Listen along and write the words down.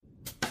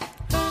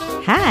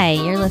Hi,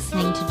 you're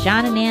listening to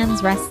John and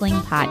Ann's Wrestling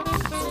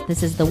Podcast.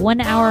 This is the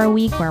 1 hour a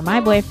week where my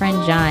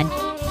boyfriend John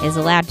is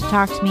allowed to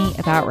talk to me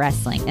about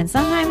wrestling. And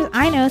sometimes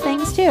I know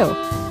things too.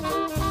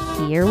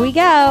 Here we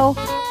go.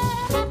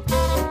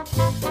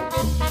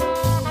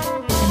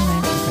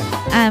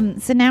 Anyway,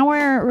 so now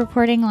we're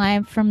reporting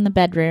live from the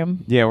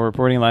bedroom. Yeah, we're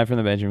reporting live from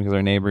the bedroom because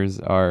our neighbors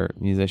are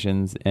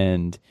musicians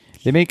and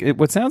they make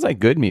what sounds like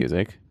good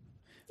music.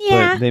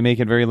 Yeah. But they make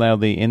it very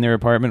loudly in their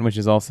apartment, which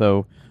is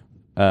also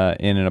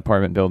in an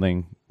apartment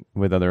building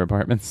with other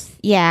apartments.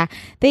 Yeah.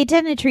 They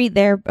tend to treat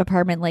their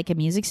apartment like a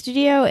music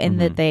studio in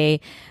that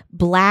they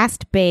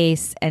blast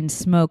bass and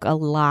smoke a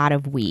lot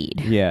of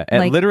weed. Yeah. And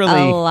like literally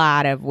a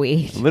lot of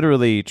weed.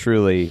 Literally,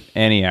 truly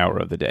any hour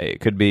of the day. It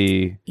could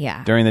be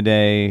during the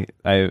day.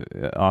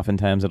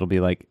 Oftentimes it'll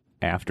be like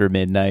after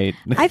midnight.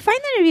 I find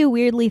that to be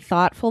weirdly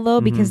thoughtful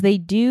though, because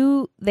they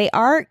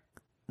are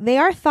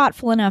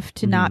thoughtful enough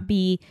to not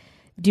be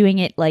doing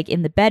it like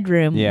in the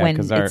bedroom when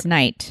it's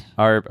night.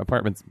 Our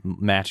apartments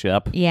match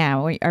up. Yeah,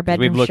 our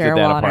bedrooms share a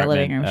wall and our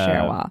living room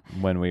share a wall.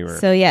 When we were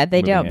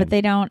they don't. But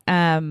they don't.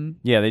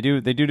 Yeah, they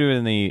do it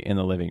in the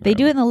living room. They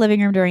do it in the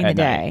living room during the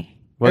day.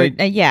 Well,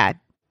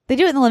 they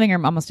do it in the living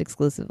room almost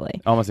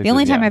exclusively. The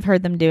only time I've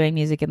heard them doing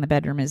music in the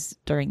bedroom is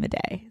during the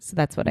day. So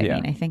that's what I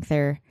mean. I think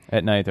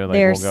at night they're like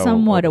they're we'll go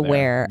somewhat over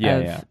aware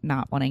of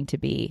not wanting to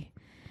be.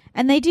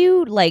 And they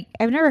do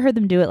I've never heard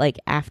them do it like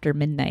after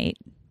midnight.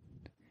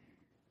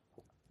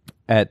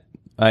 I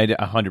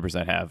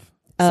 100% have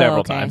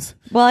several times.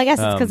 Well, I guess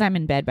it's because I'm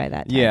in bed by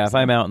that time. Yeah, if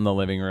I'm out in the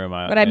living room.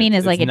 What I mean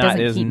is it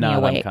doesn't keep me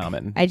awake.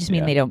 Uncommon. I just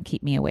mean they don't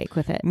keep me awake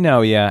with it.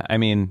 No, yeah. I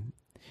mean,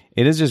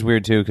 it is just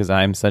weird too because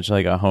I'm such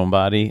like a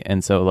homebody.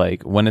 And so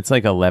like when it's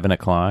like 11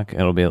 o'clock,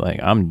 it'll be like,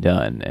 I'm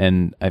done.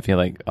 And I feel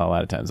like a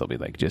lot of times they'll be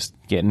like just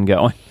getting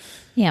going.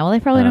 Yeah, well, they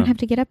probably don't have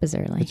to get up as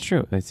early. It's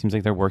true. It seems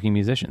like they're working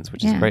musicians,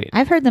 which is great.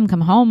 I've heard them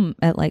come home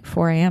at like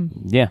 4 a.m.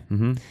 Yeah.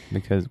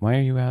 Because why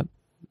are you out?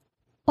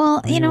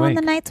 Well, on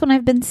the nights when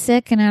I've been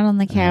sick and out on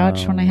the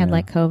couch when I had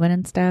like COVID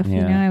and stuff,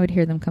 I would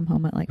hear them come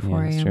home at like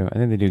 4 a.m. That's true. I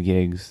think they do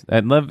gigs.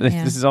 I'd love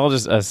this is all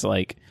just us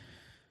like.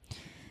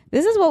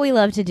 This is what we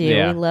love to do.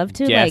 Yeah. We love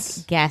to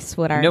guess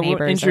what our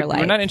neighbors are like.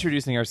 We're not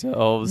introducing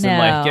ourselves and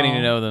like getting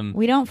to know them.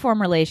 We don't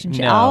form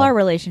relationships. No. All our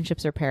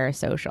relationships are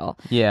parasocial.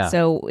 Yeah.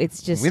 So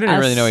it's just we don't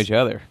really know each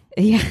other.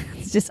 Yeah,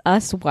 it's just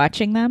us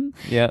watching them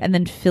and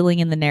then filling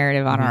in the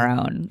narrative on our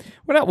own.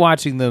 We're not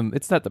watching them.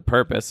 It's not the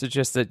purpose. It's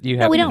just that you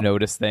happen to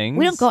notice things.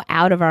 We don't go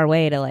out of our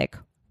way to like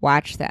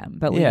watch them.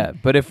 But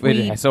but if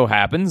it so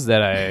happens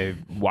that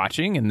I'm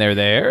watching and they're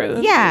there.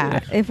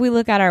 If we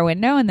look out our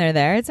window and they're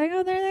there, it's like,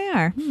 oh, there they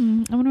are.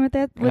 I wonder what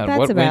that's about.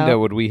 What window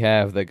would we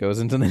have that goes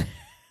into the...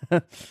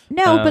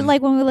 No, but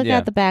like when we look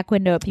out the back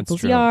window at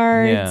people's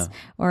yards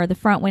or the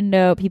front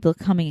window, people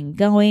coming and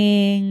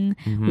going,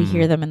 we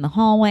hear them in the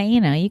hallway.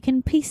 You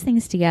can piece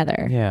things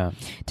together. Yeah.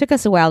 Took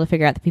us a while to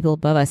figure out the people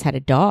above us had a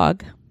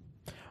dog.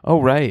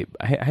 Oh, right.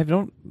 I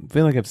don't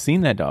feel like I've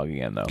seen that dog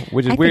again, though,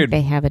 which is weird. I think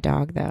they have a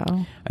dog,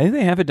 though. I think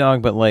they have a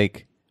dog, but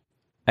like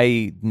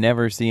I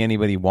never see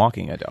anybody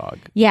walking a dog.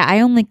 Yeah,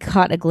 I only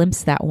caught a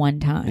glimpse that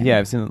one time. Yeah,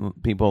 I've seen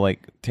people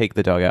like take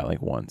the dog out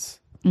like once.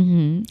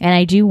 And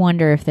I do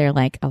wonder if they're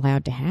like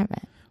allowed to have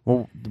it.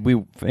 Well, we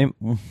weren't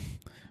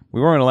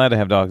allowed to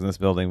have dogs in this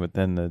building, but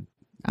then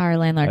our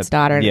landlord's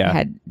daughter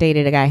had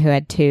dated a guy who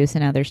had two, so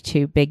now there's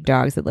two big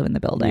dogs that live in the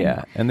building.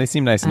 Yeah, and they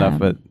seem nice enough,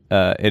 but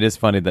it is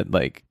funny that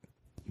like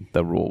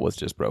the rule was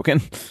just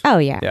broken. Oh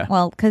yeah.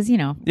 Well, because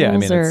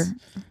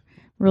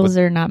rules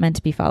are not meant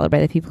to be followed by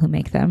the people who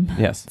make them.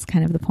 Yes, it's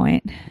kind of the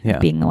point.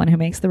 Being the one who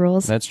makes the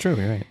rules. That's true.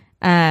 You're right.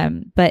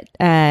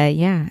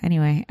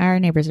 Anyway, our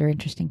neighbors are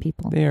interesting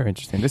people. They are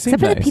interesting. They seem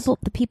Except nice. for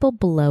the people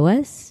below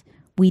us,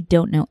 we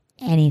don't know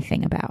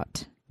anything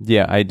about.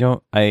 Yeah, I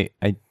don't.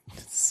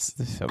 It's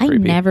so creepy. I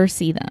never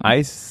see them. I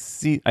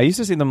used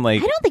to see them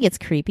like. I don't think it's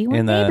creepy.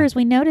 We're neighbors.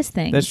 We notice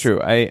things. That's true.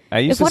 I used to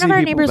see if one of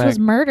our neighbors was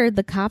murdered,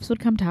 the cops would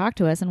come talk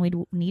to us, and we'd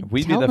be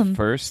the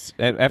first.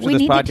 After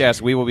this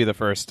podcast, we will be the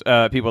first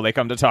people they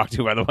come to talk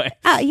to. By the way.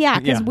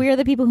 Because we're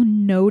the people who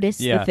notice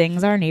the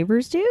things our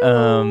neighbors do.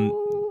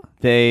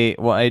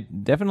 I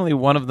definitely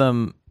one of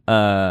them.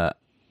 I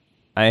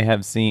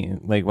have seen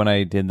like when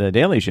I did the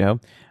Daily Show,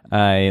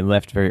 I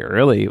left very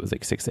early. It was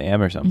like 6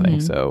 a.m. or something.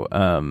 So,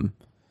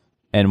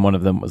 and one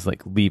of them was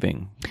like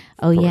leaving.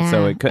 Oh yeah.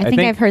 So I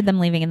think I've heard them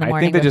leaving in the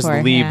morning. I think they just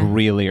leave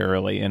really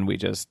early, and we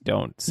just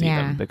don't see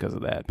them because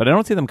of that. But I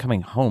don't see them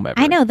coming home ever.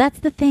 I know that's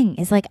the thing.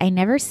 Is like I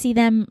never see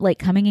them like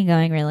coming and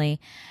going. Really,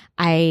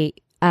 I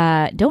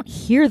don't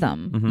hear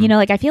them.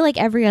 Like I feel like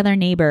every other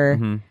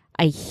neighbor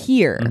I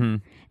hear.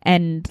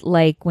 And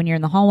like when you're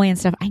in the hallway and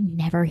stuff, I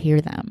never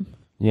hear them.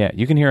 Yeah,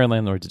 you can hear a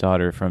landlord's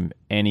daughter from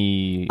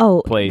any place in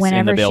the building.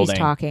 Whenever she's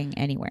talking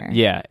anywhere.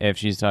 Yeah, if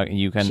she's talking,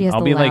 you can.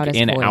 I'll be like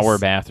in our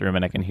bathroom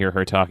and I can hear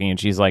her talking, and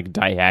she's like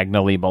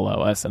diagonally below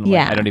us, and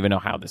like, I don't even know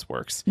how this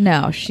works.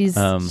 No, she's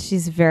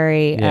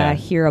very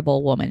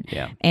hearable woman.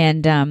 Yeah,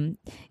 and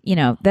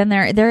then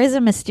there is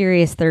a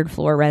mysterious third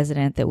floor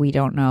resident that we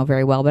don't know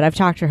very well, but I've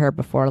talked to her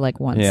before, like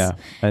once. Yeah,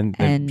 and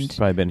she's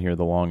probably been here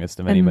the longest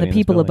of and anybody. And the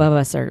people above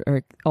us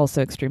are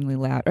also extremely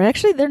loud. Or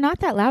actually, they're not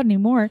that loud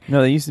anymore.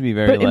 No, they used to be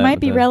very loud. But it might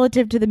be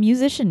relative to the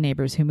musician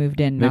neighbors who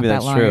moved in not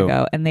that long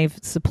ago. And they've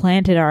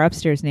supplanted our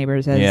upstairs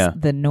neighbors as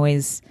the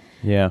noise,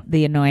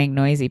 the annoying,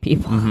 noisy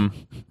people. Mm-hmm.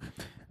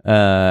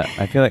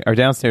 I feel like our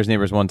downstairs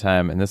neighbors one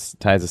time, and this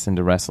ties us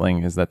into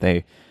wrestling, is that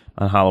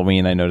on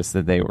Halloween, I noticed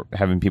that they were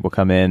having people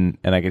come in,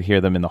 and I could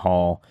hear them in the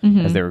hall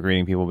as they were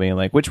greeting people, being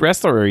like, "Which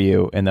wrestler are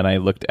you?" And then I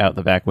looked out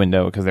the back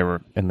window because they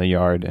were in the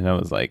yard, and I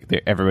was like,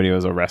 everybody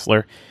was a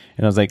wrestler,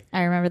 and I was like,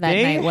 I remember that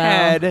night. They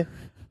had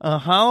a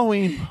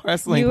Halloween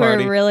wrestling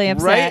party. You were really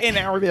upset right in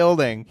our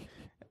building.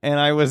 And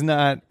I was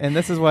not, and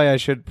this is why I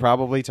should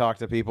probably talk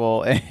to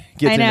people and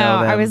get to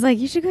know them. I was like,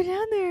 you should go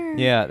down there.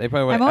 Yeah, they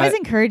probably. I'm always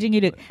encouraging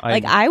you to,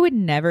 I would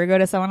never go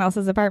to someone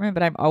else's apartment,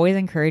 but I'm always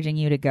encouraging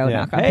you to go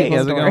knock on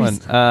people's doors. How's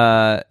it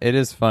going? It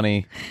is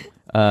funny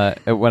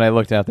when I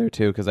looked out there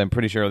too, because I'm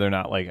pretty sure they're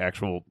not like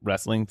actual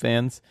wrestling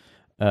fans.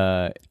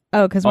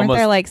 Because weren't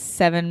there like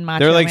 7 Macho Man?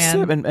 They're like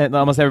Man? 7.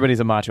 Almost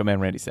everybody's a Macho Man,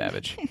 Randy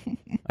Savage.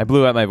 I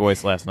blew out my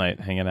voice last night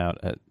hanging out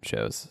at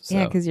shows. So.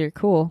 Yeah, because you're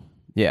cool.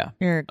 Yeah.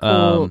 You're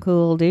a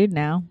cool dude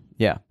now.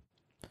 Yeah.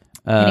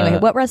 Anyway,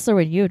 what wrestler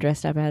would you have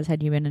dressed up as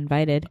had you been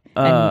invited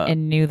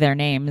and knew their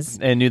names?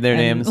 And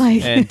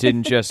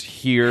didn't just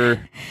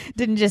hear...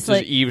 didn't just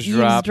like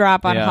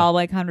eavesdrop on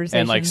hallway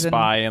conversations and like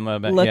spy and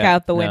look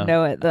out the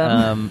window at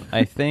them.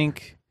 I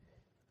think...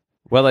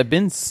 Well, I've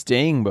been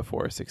Sting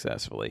before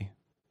successfly.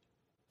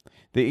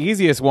 The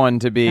easiest one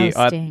to be...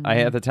 Sting.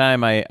 At the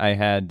time, I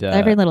had...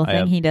 every little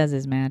thing he does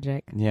is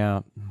magic. Yeah.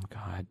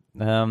 God.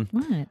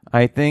 What?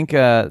 I think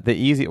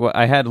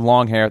I had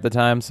long hair at the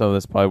time, so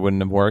this probably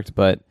wouldn't have worked,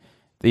 but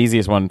the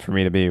easiest one for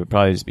me to be would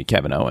probably just be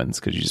Kevin Owens,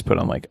 because you just put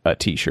on like a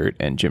t-shirt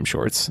and gym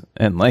shorts,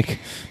 and like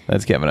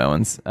that's Kevin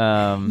Owens.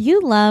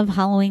 You love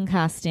Halloween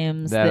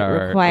costumes that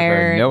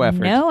require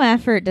no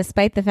effort,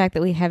 despite the fact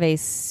that we have a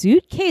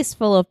suitcase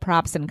full of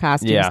props and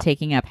costumes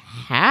taking up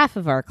half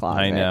of our closet.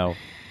 I know.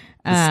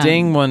 The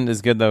Sting one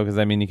is good though, because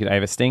I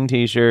have a Sting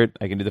t-shirt,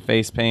 I can do the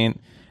face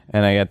paint,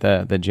 and I got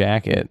the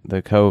jacket,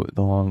 the coat,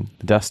 the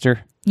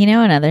duster. You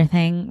know, another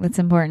thing that's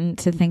important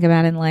to think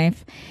about in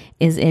life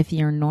is if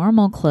your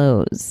normal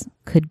clothes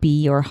could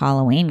be your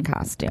Halloween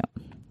costume.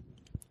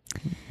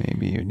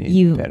 Maybe you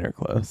need better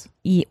clothes.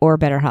 Or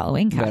better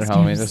Halloween costumes. Better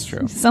Halloween, that's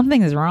true.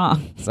 Something is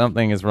wrong.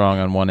 Something is wrong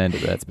on one end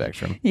of that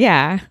spectrum.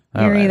 Yeah.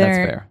 That's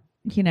fair.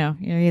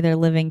 You're either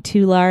living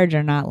too large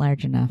or not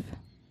large enough.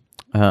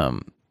 I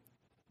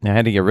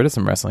had to get rid of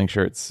some wrestling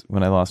shirts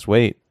when I lost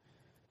weight.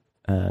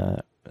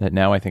 That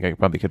now I think I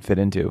probably could fit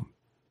into,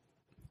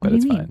 but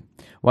it's fine.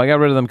 Well, I got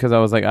rid of them because I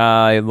was like,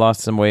 I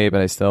lost some weight,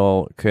 but I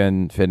still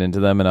couldn't fit into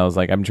them, and I was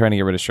like, I'm trying to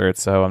get rid of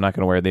shirts, so I'm not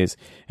going to wear these.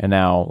 And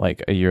now,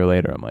 like a year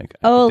later, I'm like,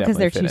 because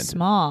they're too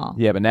small.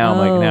 Yeah, but now I'm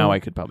like, now I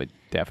could probably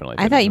definitely.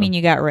 I thought you mean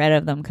you got rid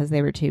of them because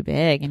they were too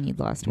big and you'd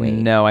lost weight.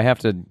 No, I have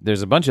to.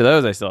 There's a bunch of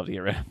those I still have to get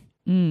rid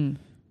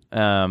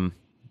of.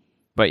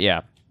 But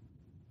yeah.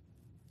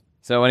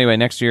 So anyway,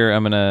 next year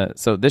I'm gonna.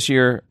 So this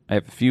year I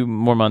have a few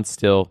more months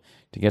still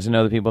to get to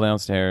know the people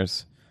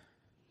downstairs,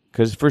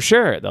 because for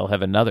sure they'll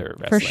have another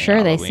wrestling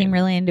Halloween. They seem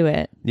really into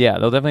it. Yeah,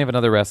 they'll definitely have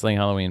another wrestling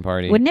Halloween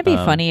party. Wouldn't it be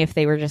funny if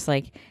they were just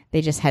like,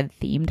 they just had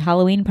themed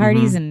Halloween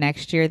parties and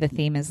next year the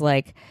theme is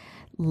like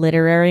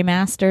literary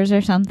masters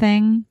or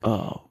something?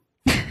 Oh,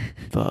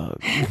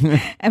 fuck.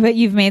 But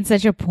you've made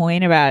such a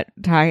point about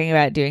talking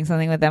about doing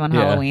something with them on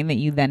Halloween that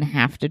you then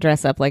have to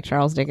dress up like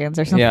Charles Dickens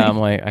or something. Yeah, I'm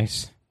like, I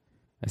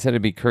said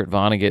it'd be Kurt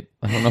Vonnegut.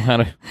 I don't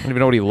don't even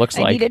know what he looks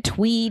like. I need a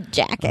tweed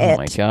jacket. Oh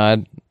my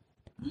God.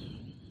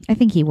 I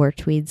think he wore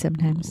tweed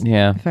sometimes.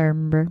 Yeah. If I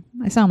remember.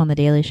 I saw him on The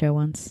Daily Show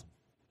once.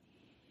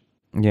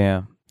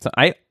 Yeah. So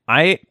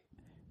I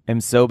am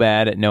so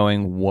bad at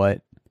knowing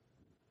what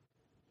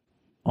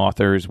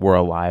authors were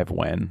alive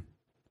when.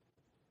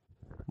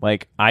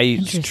 Like, I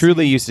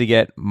truly used to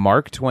get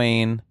Mark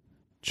Twain,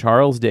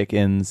 Charles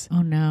Dickens.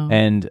 Oh, no.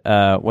 And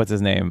what's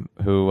his name?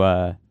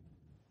 Who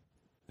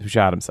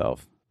shot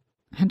himself?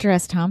 Hunter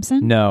S.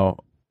 Thompson? No.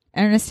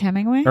 Ernest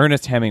Hemingway?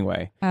 Ernest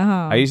Hemingway. Oh.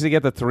 I used to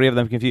get the three of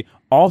them confused.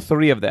 All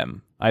three of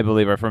them, I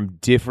believe, are from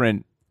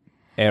different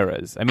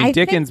eras. I mean,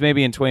 Dickens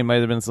maybe and Twain might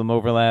have been some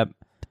overlap.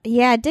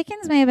 Yeah,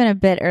 Dickens may have been a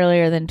bit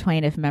earlier than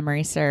Twain, if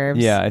memory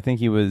serves. Yeah, I think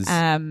he was.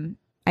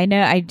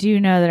 I do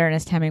know that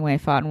Ernest Hemingway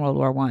fought in World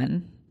War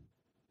I.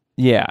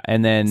 Yeah,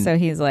 and then so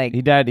he's like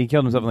he died. He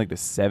killed himself in like the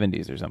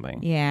 70s or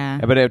something. Yeah,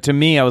 but to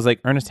me, I was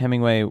like, Ernest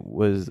Hemingway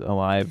was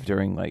alive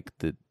during like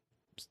the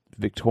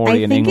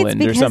Victorian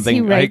England or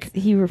something.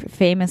 He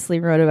famously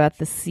wrote about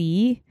the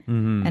sea,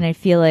 and I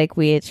feel like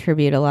we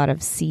attribute a lot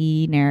of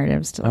sea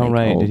narratives to. Like,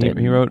 right. Did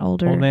he wrote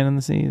Old Man in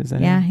the Sea? Is that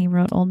him? He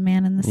wrote Old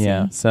Man in the Sea.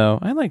 Yeah, so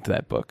I liked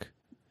that book.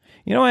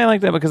 You know why I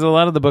like that? Because a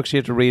lot of the books you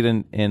have to read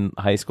in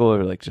high school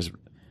are like just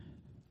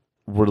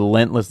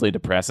relentlessly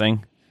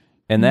depressing.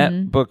 And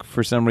that book,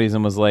 for some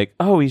reason, was like,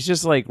 oh, he's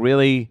just like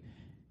really,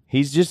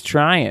 he's just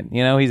trying.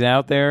 He's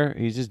out there.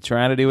 He's just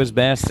trying to do his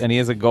best, and he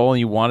has a goal, and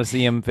you want to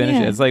see him finish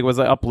it. It's like was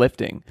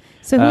uplifting.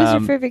 So who's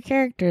your favorite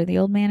character, the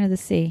old man or the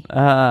sea?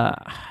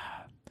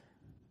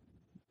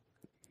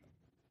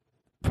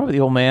 Probably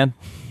the old man.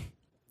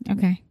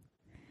 Okay.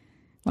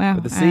 Wow.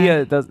 But the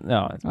sea doesn't.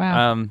 No.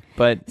 Wow.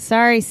 But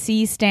sorry,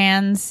 sea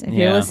stands. If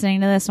you're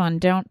listening to this one,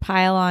 don't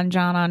pile on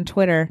John on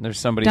Twitter. There's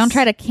somebody. Don't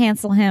try to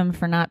cancel him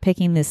for not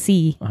picking the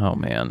sea. Oh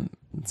man,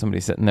 somebody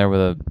sitting there with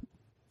a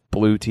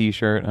blue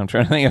T-shirt. I'm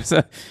trying to think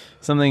of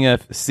something a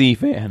sea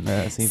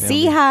fan.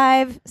 Sea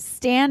Hive,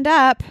 stand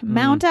up,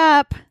 mount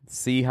up.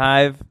 Sea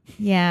Hive.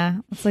 Yeah,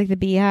 it's like the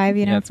beehive,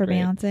 for great.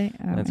 Beyonce.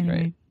 Oh, that's anyway.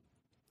 great.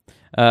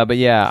 But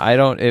yeah, I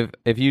don't.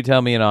 If you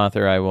tell me an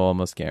author, I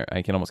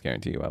can almost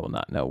guarantee you I will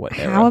not know what.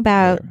 How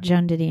about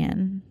Joan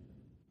Didion?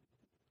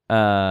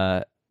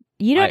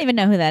 You don't even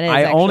know who that is.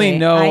 I only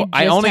know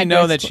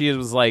that she she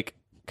was like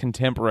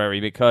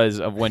contemporary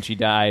because of when she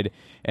died,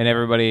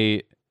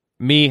 and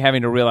me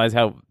having to realize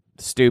how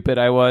stupid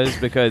I was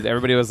because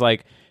everybody was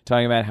like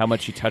talking about how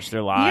much she touched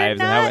their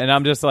lives, and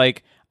I'm just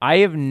like. I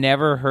have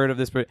never heard of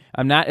this.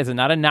 I'm not. It's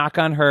not a knock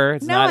on her.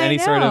 It's not any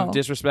sort of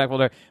disrespectful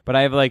to her. But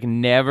I have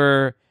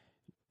never.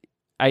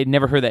 I had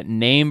never heard that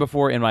name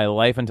before in my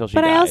life until she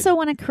died. But I also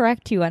want to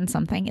correct you on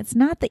something. It's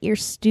not that you're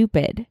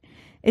stupid.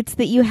 It's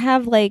that you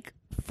have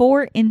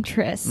 4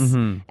 interests,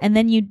 and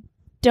then you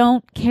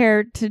don't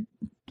care to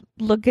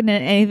look at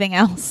anything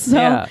else.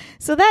 So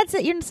that's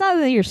it. It's not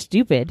that you're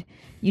stupid.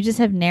 You just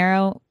have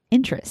narrow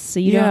interests. So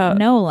you don't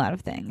know a lot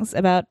of things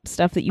about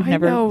stuff that you've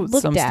never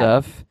looked some at.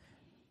 Stuff.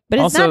 But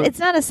it's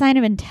not a sign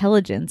of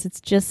intelligence. It's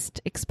just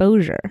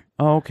exposure.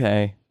 Oh,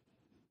 okay.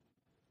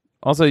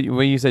 Also,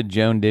 when you said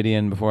Joan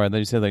Didion before, I thought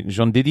you said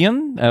Joan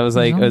Didion. I was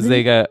like, was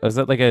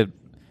that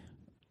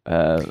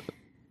an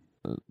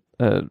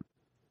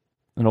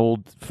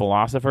old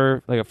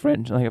philosopher, like a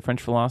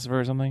French philosopher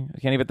or something? I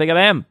can't even think of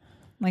them.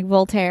 Like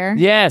Voltaire.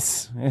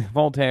 Yes,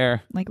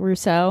 Voltaire. Like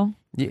Rousseau.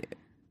 Yeah.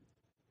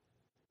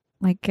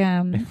 Like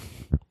Yeah.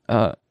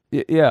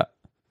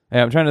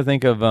 I'm trying to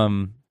think of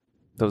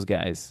those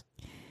guys.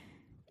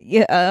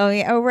 Yeah.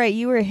 Oh, right.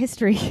 You were a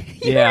history.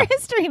 You were a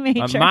history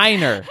major. A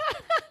minor.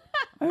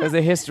 I was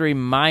a history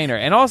minor,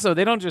 and also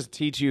they don't just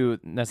teach you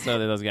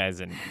necessarily those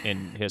guys in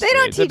history. They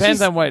don't teach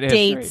depends you on what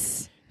dates.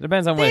 History. It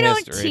depends on what history.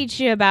 history. They don't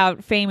teach you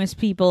about famous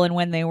people and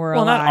when they were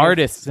alive. Well, not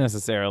artists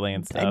necessarily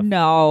and stuff.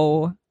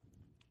 No.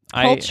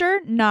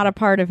 Culture, not a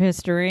part of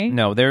history.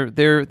 No,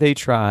 they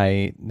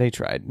tried.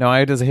 No,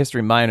 I was a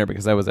history minor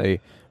because I was a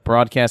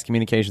broadcast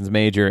communications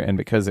major, and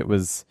because it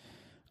was.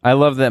 I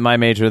love that my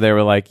major, they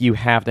were like, you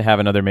have to have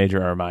another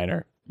major or a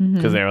minor.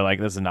 Because they were like,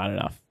 this is not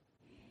enough.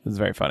 It was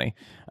very funny.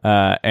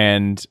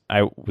 And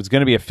I was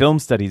going to be a film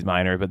studies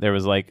minor, but there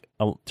was a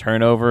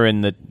turnover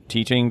in the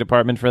teaching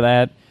department for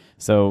that.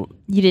 So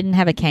you didn't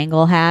have a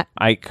Kangol hat?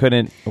 I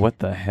couldn't. What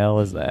the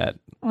hell is that?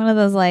 One of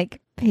those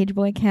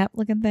pageboy cap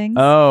looking things.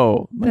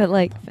 Oh.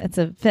 But it's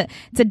a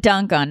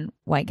dunk on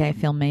white guy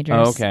film majors.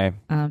 Oh, okay.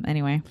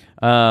 Anyway.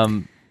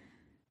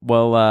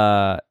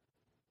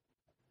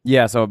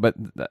 Yeah, but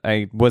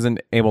I wasn't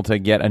able to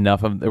get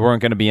enough of. There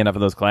weren't going to be enough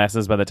of those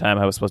classes by the time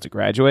I was supposed to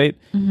graduate,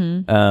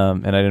 and I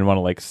didn't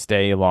want to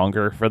stay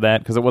longer for that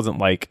because it wasn't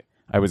like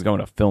I was going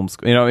to film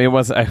school. It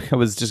was. I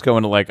was just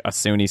going to a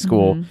SUNY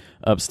school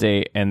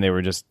upstate, and they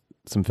were just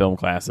some film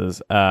classes.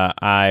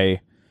 I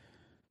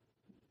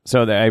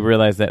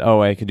realized that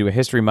I could do a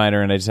history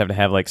minor, and I just have to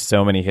have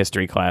so many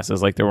history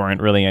classes. There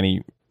weren't really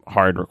any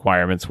hard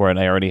requirements for it. And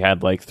I already had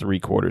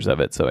 3/4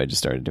 of it, so I just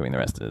started doing the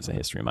rest as a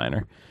history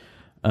minor.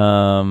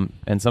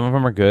 And some of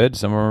them are good,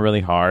 some of them are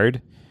really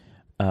hard.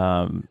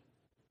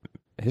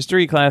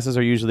 History classes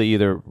are usually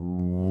either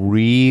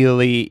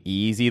really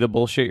easy to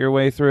bullshit your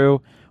way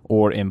through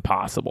or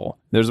impossible.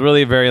 There's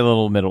really very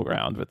little middle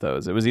ground with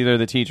those. It was either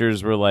the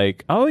teachers were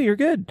like, oh, you're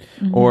good,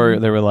 or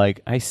they were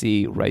like, I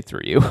see right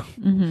through you.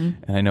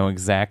 And I know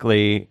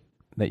exactly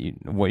that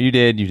what you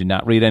did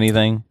not read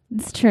anything.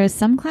 It's true.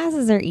 Some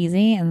classes are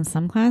easy and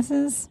some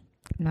classes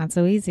not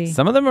so easy.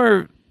 Some of them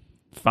are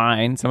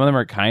fine. Some of them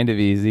are kind of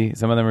easy.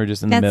 Some of them are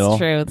just in the middle. That's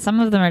true. Some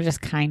of them are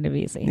just kind of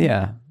easy.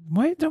 Yeah.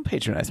 Why don't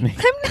patronize me?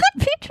 I'm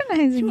not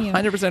patronizing you.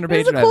 100% are patronizing me.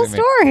 It's a cool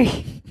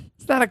story.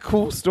 It's not a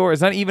cool story.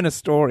 It's not even a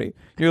story.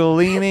 You're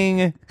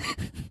leaning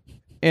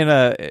in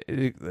a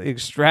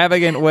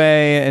extravagant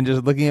way and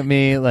just looking at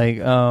me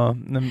you're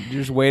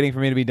just waiting for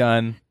me to be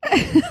done.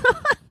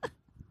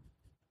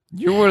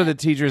 You're one of the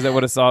teachers that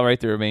would have saw right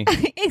through me.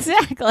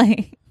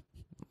 Exactly.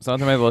 Saw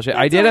through my bullshit.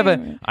 I did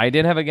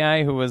have a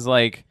guy who was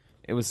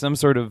it was some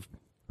sort of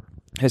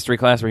history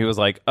class where he was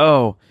like,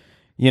 oh,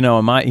 he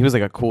was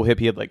a cool hippie.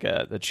 He had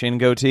a chin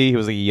goatee. He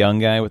was a young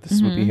guy with the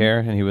swoopy hair.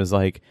 And he was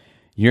like,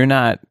 you're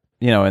not,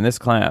 in this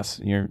class,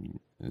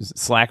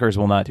 slackers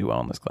will not do well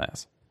in this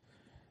class.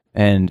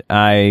 And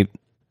I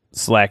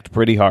slacked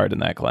pretty hard in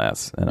that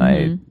class. And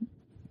I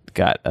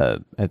got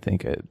I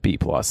think a B+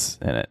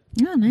 in it.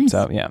 Oh, nice.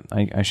 So yeah,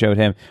 I showed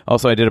him.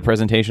 Also, I did a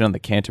presentation on the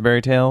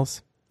Canterbury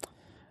Tales.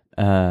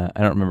 I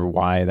don't remember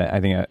why that. I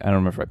don't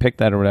remember if I picked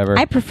that or whatever.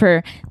 I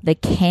prefer the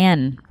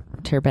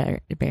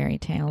Canterbury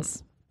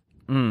Tales.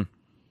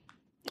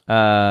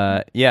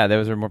 Yeah,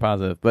 those are more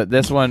positive. But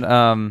this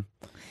one,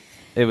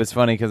 it was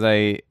funny because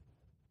I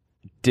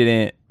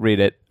didn't read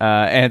it.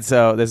 And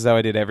so this is how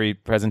I did every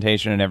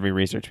presentation and every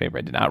research paper.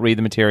 I did not read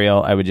the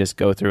material. I would just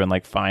go through and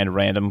like find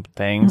random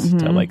things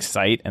to like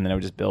cite, and then I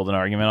would just build an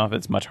argument off it.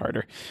 It's much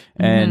harder.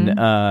 And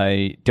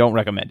I don't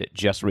recommend it.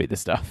 Just read the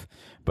stuff.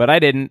 But I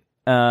didn't.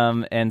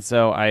 And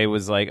so I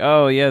was like,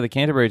 oh yeah, the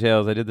Canterbury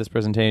Tales. I did this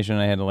presentation.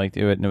 I had to like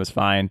do it, and it was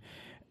fine.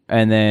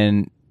 And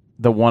then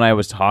the one I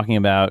was talking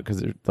about,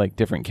 because like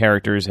different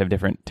characters have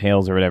different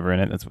tales or whatever in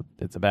it. That's what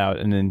it's about.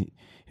 And then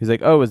he's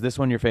like, oh, is this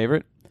one your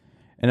favorite?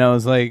 And I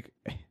was like,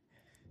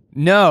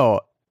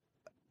 no.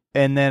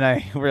 And then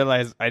I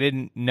realized I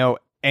didn't know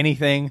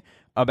anything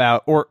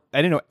about, or I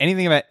didn't know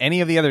anything about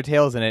any of the other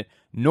tales in it,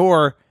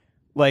 nor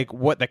like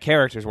what the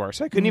characters were.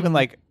 So I couldn't even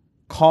like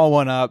call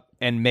one up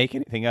and make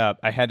anything up.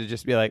 I had to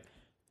just be like,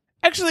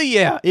 actually,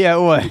 yeah, it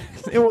was.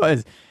 It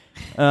was.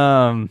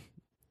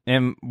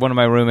 And one of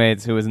my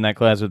roommates who was in that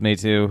class with me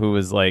too, who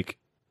was like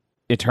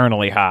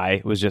eternally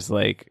high, was just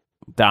like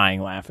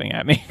dying laughing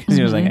at me because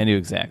he was like, I knew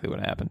exactly what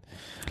happened.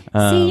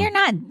 See, you're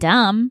not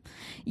dumb.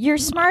 You're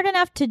smart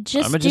enough to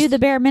just do the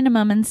bare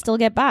minimum and still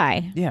get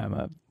by. Yeah, I'm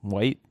a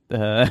white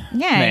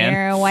man.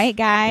 You're a white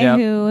guy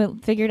who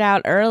figured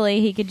out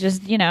early he could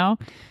just,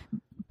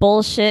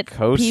 bullshit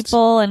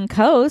people and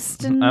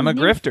coast. And I'm a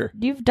grifter.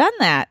 You've done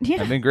that.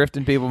 I've been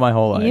grifting people my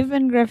whole life. You've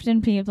been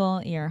grifting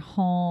people your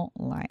whole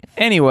life.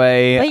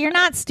 Anyway. But you're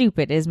not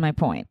stupid is my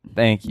point.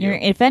 Thank you.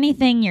 If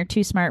anything, you're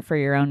too smart for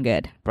your own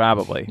good.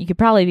 Probably. You'd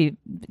probably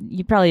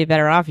be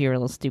better off if you were a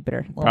little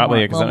stupider.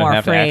 Probably because I don't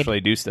have to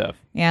actually do stuff.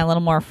 Yeah, a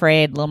little more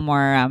afraid, a little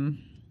more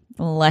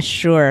less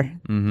sure.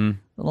 Mm-hmm.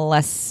 A little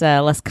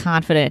less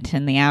confident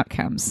in the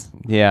outcomes.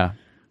 Yeah.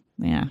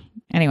 Yeah.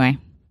 Anyway.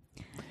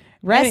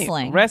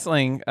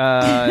 Wrestling.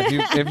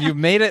 If you've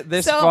made it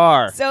this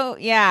far. So,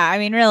 yeah, I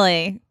mean,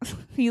 really,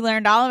 you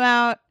learned all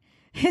about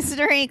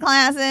history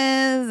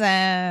classes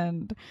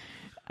and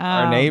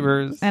our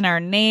neighbors. And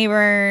our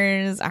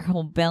neighbors, our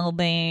whole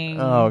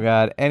building. Oh,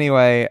 God.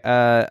 Anyway,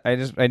 I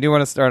do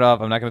want to start off.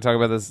 I'm not going to talk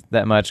about this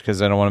that much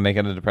because I don't want to make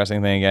it a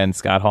depressing thing again.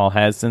 Scott Hall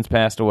has since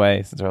passed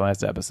away since our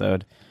last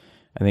episode.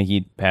 I think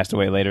he passed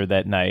away later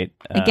that night.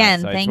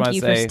 Again, so thank you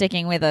for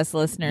sticking with us,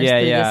 listeners,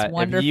 through this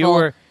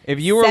wonderful if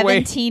you were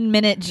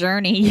 17-minute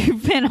journey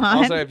you've been on.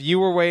 Also, if you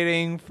were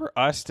waiting for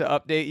us to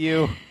update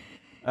you...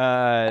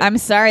 I'm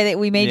sorry that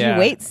we made you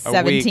wait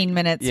 17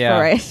 minutes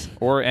for it.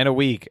 And a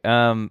week.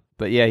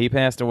 But yeah, he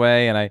passed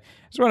away, and I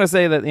just want to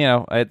say that,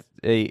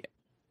 I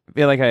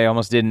feel like I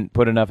almost didn't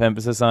put enough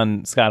emphasis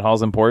on Scott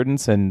Hall's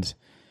importance and,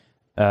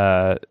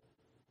 how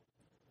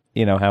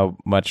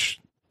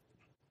much...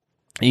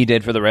 he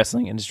did for the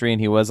wrestling industry,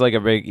 and he was like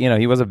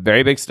he was a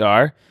very big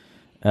star,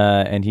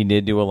 and he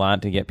did do a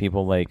lot to get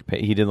people he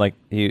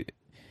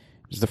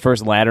was the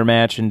first ladder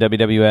match in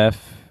WWF,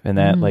 and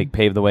that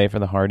paved the way for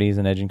the Hardys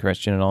and Edge and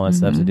Christian and all that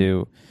stuff to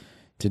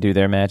do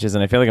their matches.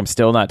 And I feel like I'm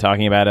still not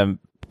talking about him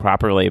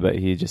properly, but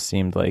he just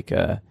seemed like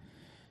a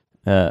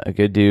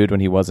good dude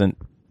when he wasn't,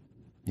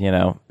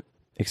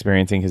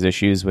 experiencing his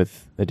issues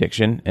with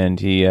addiction, and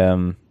he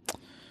will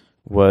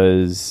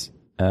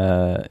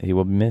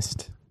be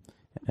missed.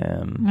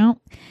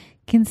 Well,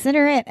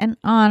 consider it an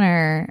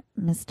honor,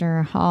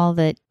 Mr. Hall,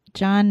 that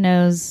John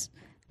knows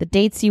the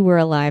dates you were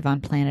alive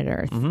on planet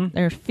Earth.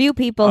 There are few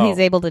people he's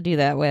able to do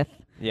that with.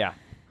 Yeah.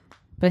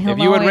 But if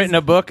you had written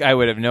a book, I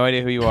would have no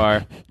idea who you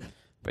are.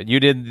 But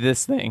you did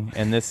this thing,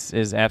 and this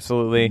is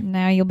absolutely...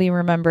 Now you'll be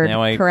remembered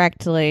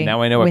correctly.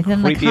 Now I know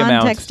within the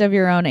context of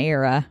your own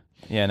era.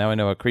 Yeah, now I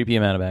know a creepy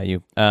amount about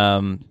you.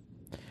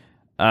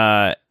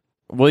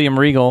 William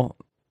Regal...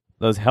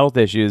 those health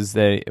issues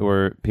that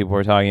people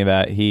were talking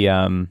about, he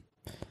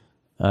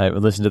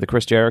listened to the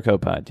Chris Jericho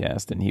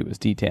podcast, and he was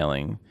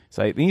detailing.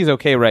 So I think he's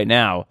okay right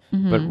now.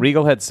 But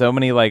Regal had so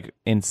many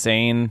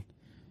insane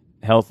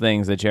health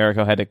things that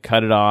Jericho had to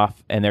cut it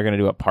off, and they're going to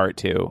do a part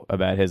 2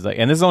 about his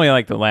and this is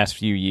only the last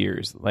few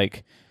years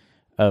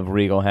of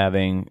Regal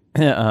having.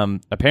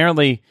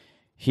 Apparently,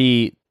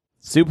 he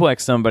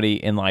suplexed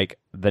somebody in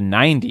the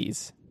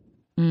 90s,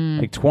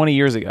 20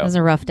 years ago. It was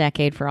a rough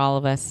decade for all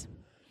of us.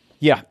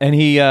 Yeah, and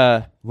he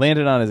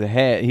landed on his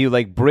head. He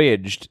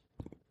bridged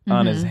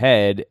on his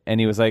head, and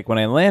he was like, when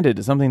I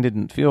landed, something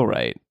didn't feel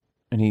right.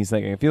 And he's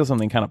like, I feel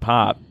something kind of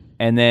pop.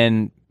 And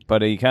then,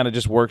 but he kind of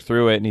just worked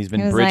through it, and he's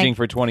been bridging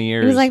for 20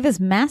 years. It was like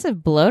this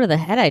massive blow to the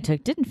head I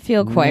took. Didn't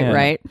feel quite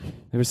right.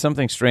 There was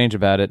something strange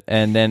about it.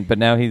 And then, but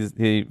now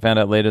he found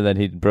out later that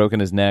he'd broken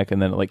his neck, and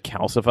then it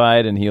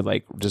calcified, and he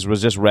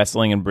was just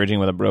wrestling and bridging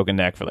with a broken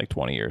neck for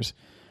 20 years.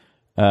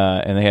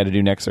 And they had to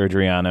do neck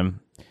surgery on him.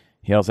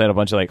 He also had a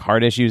bunch of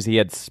heart issues. He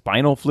had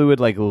spinal fluid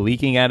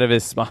leaking out of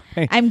his spine.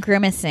 I'm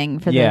grimacing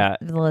for the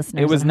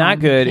listeners. It was not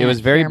good. It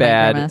was very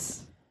bad.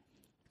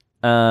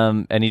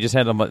 And he just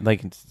had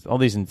all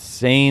these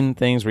insane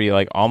things where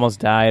he almost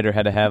died or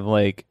had to have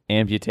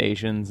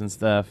amputations and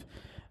stuff.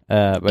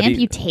 But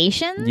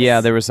amputations?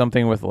 There was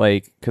something with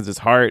because his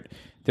heart.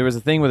 There was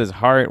a thing with his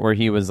heart where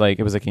he was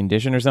it was a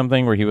condition or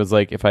something where he was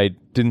if I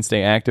didn't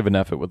stay active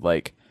enough, it would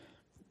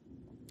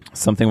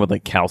something would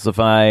like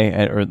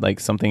calcify or like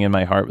something in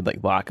my heart would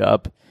like lock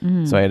up.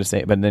 So I had to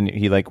say, but then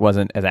he like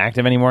wasn't as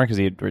active anymore because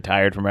he had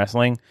retired from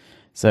wrestling.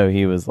 So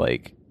he was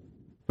like,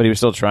 but he was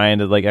still trying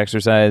to like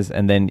exercise.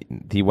 And then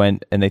he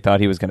went and they thought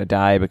he was going to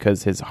die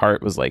because his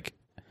heart was like,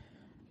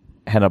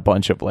 had a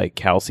bunch of like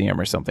calcium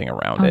or something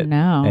around it.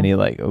 No. And he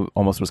like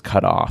almost was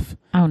cut off.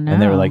 Oh no.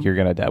 And they were like, you're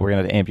going to die. We're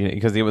going to amputate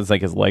because it was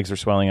like his legs were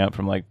swelling up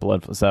from like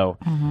blood. So,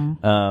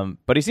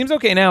 but he seems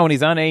okay now. When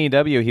he's on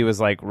AEW, he was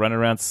like running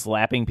around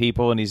slapping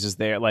people and he's just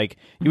there. Like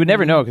you would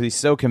never know because he's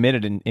so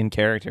committed in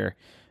character.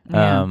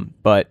 Yeah.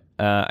 But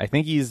I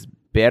think he's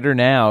better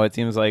now. It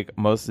seems like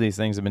most of these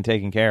things have been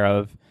taken care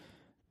of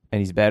and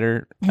he's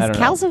better. His I don't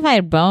know.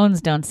 calcified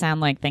bones don't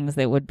sound like things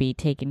that would be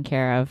taken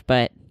care of,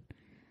 but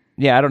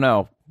Yeah, I don't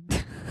know.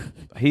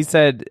 He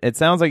said it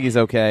sounds like he's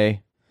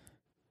okay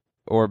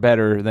or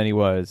better than he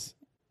was.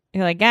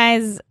 you're like,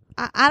 guys,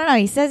 I don't know.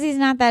 He says he's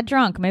not that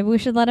drunk. Maybe we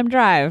should let him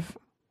drive.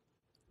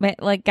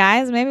 But, like,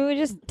 guys, maybe we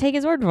just take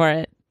his word for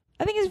it.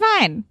 I think he's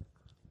fine.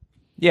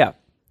 Yeah.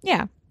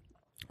 Yeah.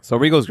 So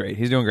Regal's great.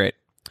 He's doing great.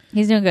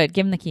 He's doing good.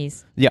 Give him the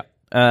keys. Yeah.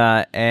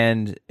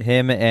 And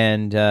him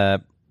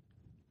and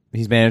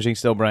he's managing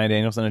still Bryan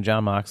Danielson and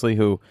Jon Moxley,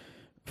 who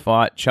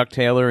fought Chuck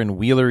Taylor and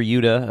Wheeler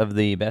Yuta of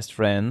the Best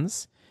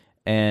Friends.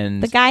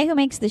 And The guy who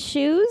makes the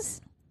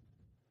shoes?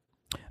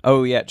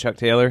 oh yeah, Chuck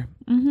Taylor.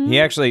 He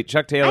actually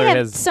Chuck Taylor I have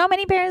has so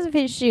many pairs of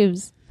his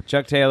shoes.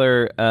 Chuck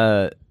Taylor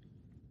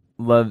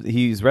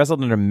he's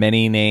wrestled under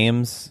many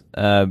names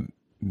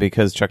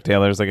because Chuck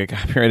Taylor is like a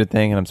copyrighted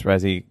thing, and I'm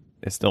surprised he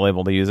is still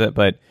able to use it.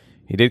 But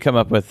he did come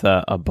up with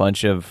a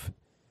bunch of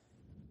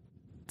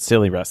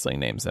silly wrestling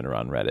names that are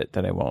on Reddit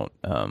that I won't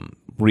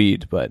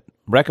read, but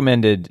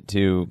recommended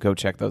to go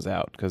check those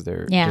out because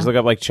they're just look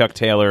up like Chuck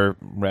Taylor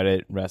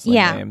Reddit wrestling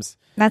names.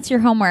 That's your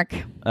homework.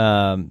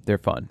 They're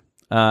fun.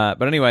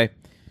 But anyway,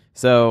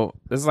 so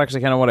this is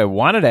actually kind of what I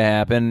wanted to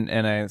happen,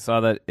 and I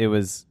saw that it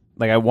was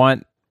like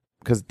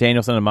because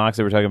Danielson and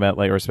Moxley were talking about,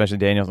 like, or especially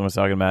Danielson was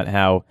talking about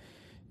how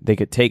they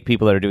could take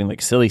people that are doing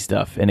like silly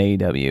stuff in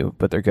AEW,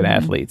 but they're good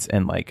athletes,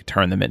 and like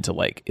turn them into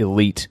like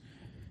elite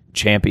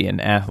champion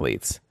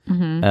athletes.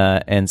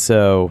 And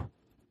so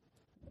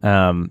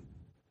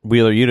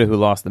Wheeler Yuta, who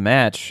lost the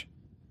match,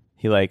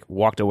 he like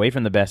walked away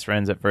from the Best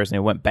Friends at first, and he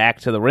went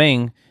back to the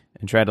ring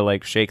and tried to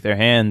like shake their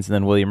hands, and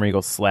then William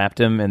Regal slapped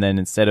him, and then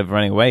instead of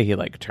running away, he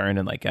like turned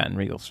and like got in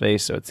Regal's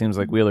face. So it seems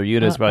like Wheeler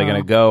Yuta is probably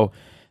going to go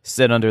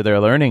sit under their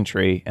learning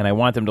tree, and I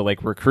want them to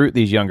like recruit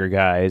these younger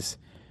guys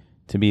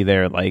to be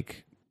their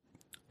like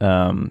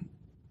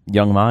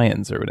young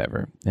lions or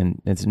whatever,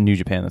 and it's in New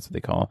Japan, that's what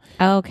they call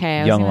Okay,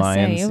 I was young going to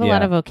say, lions. you have a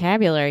lot of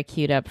vocabulary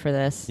queued up for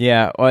this.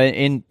 Yeah, well,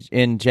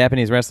 in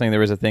Japanese wrestling, there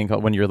was a thing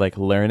called when you're like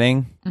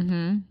learning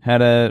how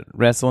to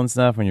wrestle and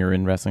stuff. When you're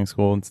in wrestling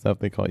school and stuff,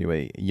 they call you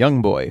a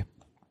young boy.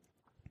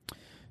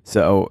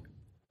 So,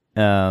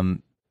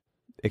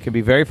 it could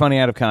be very funny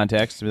out of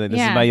context. Like, this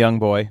is my young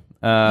boy.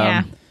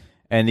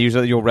 And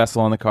usually you'll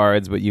wrestle on the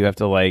cards, but you have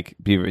to like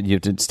you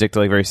have to stick to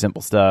like very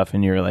simple stuff,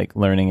 and you're like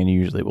learning, and you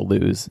usually will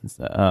lose.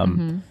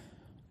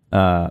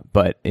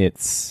 But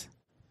it's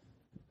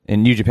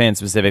in New Japan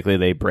specifically,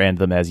 they brand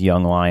them as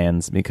young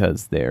lions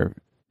because their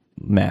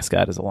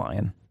mascot is a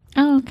lion.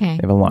 Oh, okay.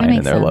 They have a lion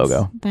in their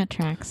logo. That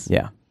tracks.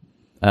 Yeah.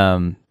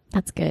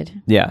 That's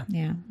good. Yeah.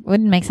 Yeah.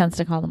 Wouldn't make sense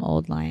to call them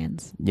old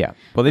lions. Yeah.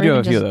 Well, they Or do even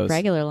have a few of just those.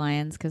 regular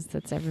lions, because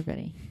that's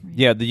everybody. Right?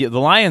 Yeah. The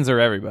lions are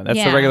everybody.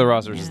 That's the regular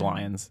roster, just Yeah.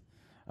 lions.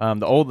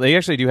 They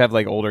actually do have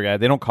like older guys.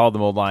 They don't call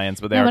them old lions,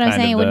 but they No, are but I'm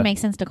kind saying of it wouldn't make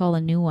sense to call the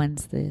new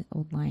ones the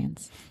old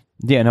lions.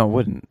 Yeah, no, it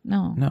wouldn't.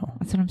 No. No.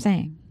 That's what I'm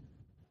saying.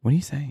 What are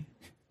you saying?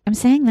 I'm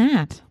saying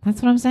that.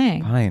 That's what I'm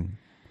saying. Fine.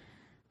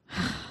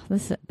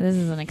 This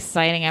is an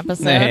exciting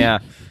episode. Yeah.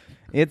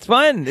 It's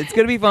fun. It's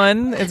going to be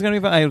fun. It's going to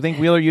be fun. I think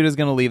Wheeler Yuta is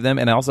going to leave them.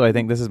 And also, I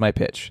think this is my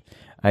pitch.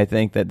 I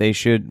think that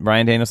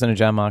Bryan Danielson and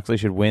Jon Moxley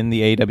should win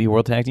the AEW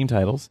World Tag Team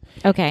titles.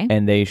 Okay.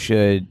 And they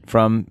should,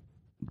 from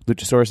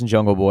Luchasaurus and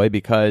Jungle Boy,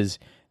 because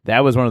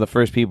that was one of the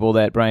first people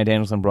that Bryan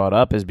Danielson brought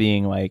up as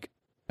being like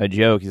a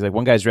joke. He's like,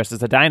 one guy's dressed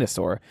as a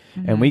dinosaur.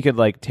 And we could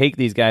like take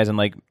these guys and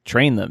like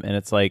train them. And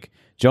it's like,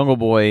 Jungle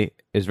Boy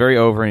is very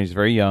over and he's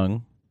very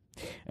young.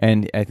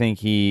 And I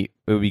think it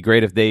would be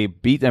great if they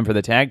beat them for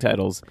the tag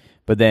titles,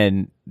 but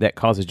then that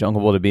causes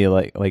Jungle Boy to be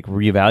like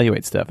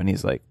reevaluate stuff. And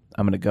he's like,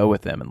 I'm going to go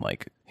with them. And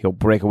like, he'll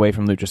break away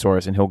from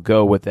Luchasaurus and he'll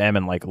go with them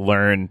and like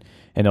learn,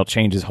 and he'll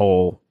change his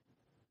whole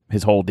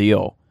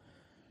deal.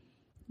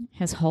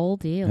 His whole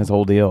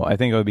deal. I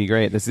think it would be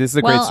great. This is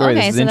a great story.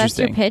 Okay, this is so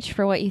interesting. that's your pitch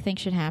for what you think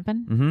should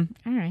happen?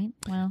 Mm-hmm. All right.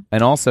 Well.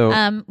 And also...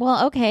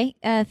 well, okay.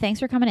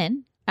 Thanks for coming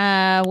in.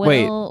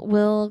 Wait.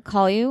 We'll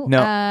call you.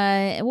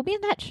 No. We'll be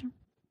in touch.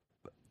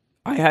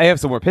 I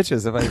have some more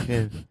pitches if I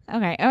can.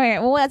 Okay. All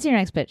right. Well, what's your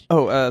next pitch?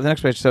 The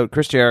next pitch. So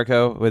Chris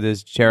Jericho with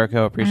his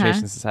Jericho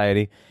Appreciation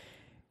Society.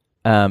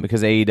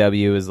 Because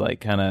AEW is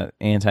like kind of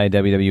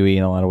anti-WWE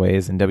in a lot of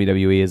ways, and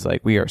WWE is like,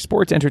 we are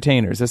sports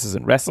entertainers. This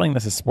isn't wrestling,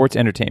 this is sports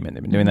entertainment.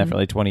 They've been doing that for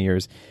like 20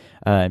 years,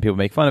 and people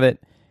make fun of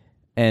it.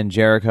 And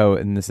Jericho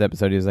in this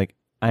episode, he was like,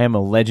 I am a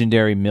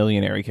legendary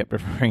millionaire, he kept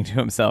referring to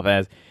himself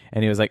as,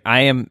 and he was like,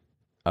 I am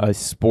a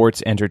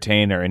sports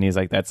entertainer, and he's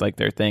like, that's like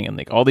their thing, and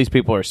like all these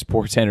people are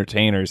sports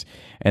entertainers.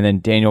 And then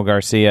Daniel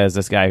Garcia is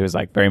this guy who's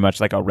like very much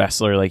like a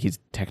wrestler, like he's a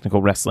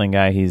technical wrestling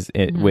guy. He's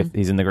in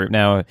the group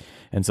now,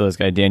 and so this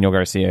guy Daniel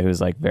Garcia,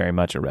 who's like very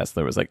much a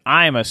wrestler, was like,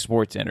 I'm a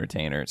sports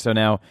entertainer. So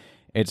now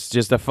it's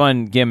just a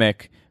fun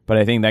gimmick, but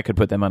I think that could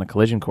put them on a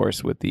collision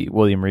course with the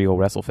William Regal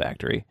Wrestle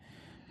Factory,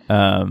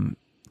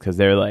 because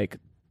they're like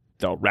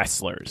the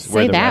wrestlers.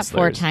 Say the that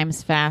wrestlers. 4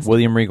 times fast.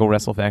 William Regal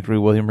Wrestle Factory,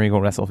 William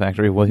Regal Wrestle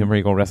Factory, William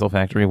Regal Wrestle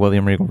Factory,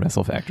 William Regal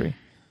Wrestle Factory.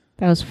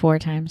 That was 4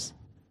 times.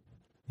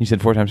 You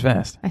said 4 times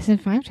fast. I said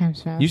 5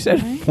 times fast. You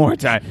said 4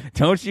 times.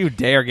 Don't you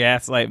dare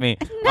gaslight me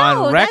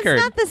no, on record.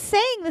 That's not the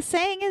saying. The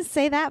saying is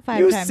say that 5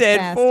 you times said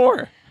fast.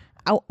 4.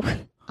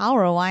 I'll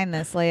rewind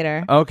this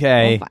later.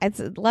 Okay.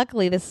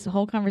 Luckily, this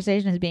whole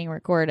conversation is being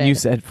recorded. You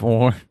said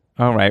 4.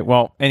 All right.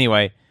 Well,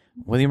 anyway,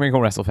 William Regal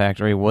Wrestle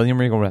Factory,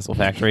 William Regal Wrestle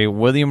Factory,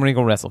 William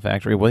Regal Wrestle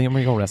Factory, William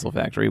Regal Wrestle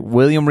Factory,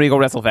 William Regal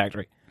Wrestle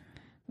Factory.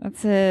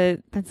 That's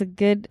a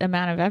good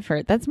amount of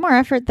effort. That's more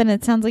effort than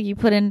it sounds like you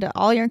put into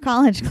all your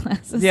college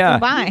classes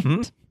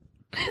combined.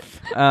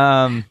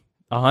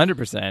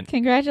 100%.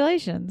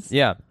 Congratulations.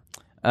 Yeah.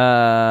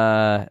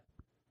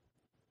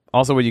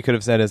 Also, what you could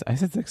have said is, I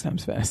said 6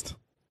 times fast.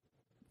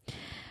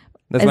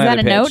 That's is my that other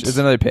a pitch. note? It's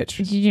another pitch.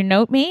 Did you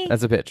note me?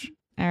 That's a pitch.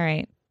 All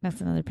right.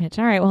 That's another pitch.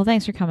 All right. Well,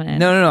 thanks for coming in.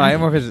 No. I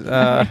have more pitches.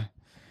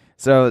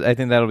 So I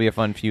think that'll be a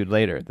fun feud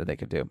later that they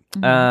could do.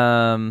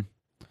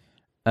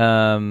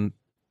 Mm-hmm.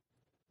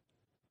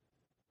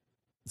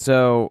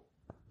 So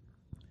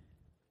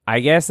I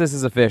guess this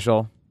is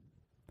official.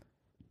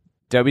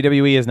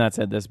 WWE has not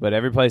said this, but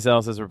every place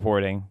else is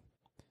reporting.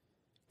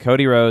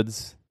 Cody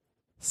Rhodes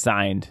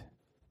signed.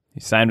 He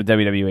signed with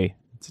WWE.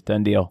 It's a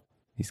done deal.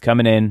 He's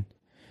coming in,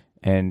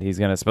 and he's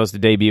supposed to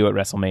debut at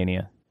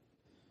WrestleMania.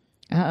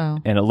 Uh-oh.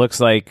 And it looks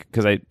like,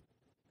 because I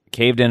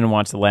caved in and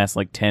watched the last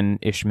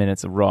 10-ish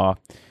minutes of Raw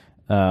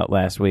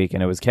last week,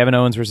 and it was Kevin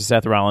Owens versus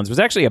Seth Rollins. It was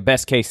actually a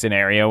best case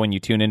scenario when you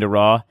tune into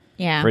Raw.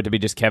 Yeah. For it to be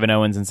just Kevin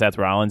Owens and Seth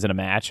Rollins in a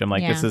match. I'm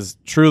like, This is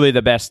truly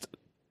the best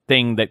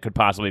thing that could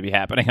possibly be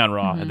happening on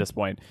Raw at this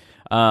point.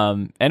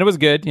 And it was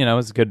good. It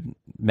was a good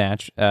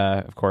match.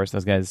 Of course,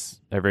 those guys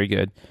are very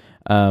good.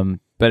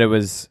 But it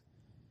was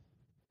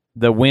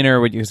the winner,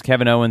 because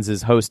Kevin Owens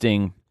is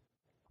hosting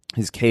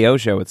his KO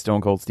show with Stone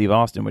Cold Steve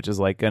Austin, which is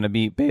going to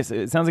be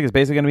it sounds like it's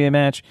basically going to be a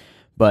match,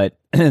 but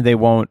they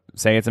won't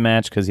say it's a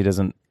match because he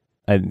doesn't.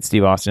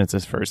 Steve Austin, it's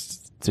his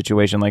first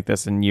situation like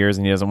this in years,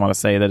 and he doesn't want to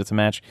say that it's a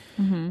match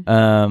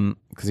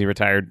because he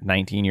retired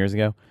 19 years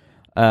ago.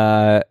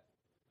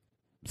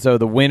 So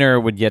the winner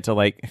would get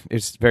to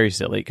it's very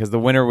silly because the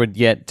winner would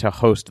get to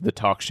host the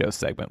talk show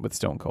segment with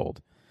Stone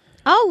Cold.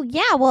 Oh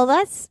yeah, well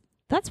that's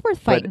worth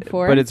fighting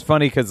for. But it's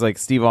funny because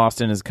Steve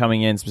Austin is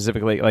coming in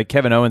specifically.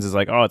 Kevin Owens is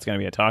oh, it's going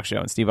to be a talk show,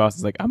 and Steve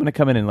Austin's I'm going to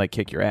come in and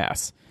kick your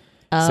ass.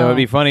 Oh. So it'd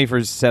be funny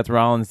for Seth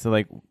Rollins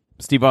to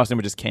Steve Austin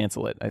would just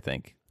cancel it. I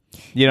think.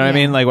 You know what I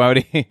mean? Why would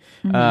he?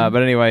 Mm-hmm.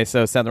 But anyway,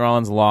 so Seth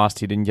Rollins lost.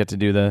 He didn't get to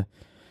do the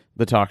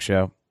talk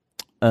show.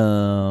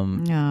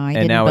 No, he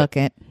didn't book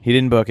it. He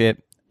didn't book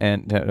it,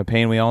 and a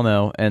pain we all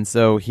know. And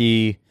so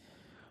he,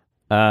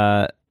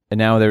 and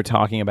now they're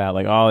talking about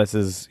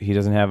he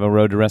doesn't have a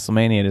road to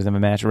WrestleMania. He doesn't have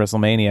a match at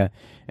WrestleMania.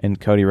 And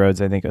Cody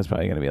Rhodes, I think, was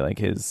probably going to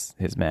be his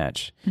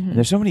match. Mm-hmm. And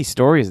there's so many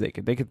stories they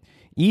could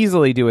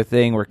easily do a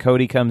thing where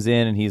Cody comes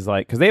in and he's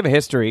because they have a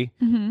history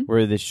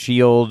where the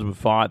Shield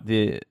fought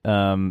the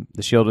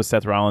Shield with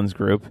Seth Rollins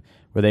group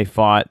where they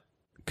fought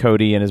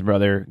Cody and his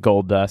brother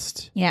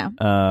Goldust. Yeah.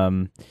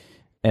 And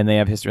they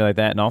have history like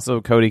that. And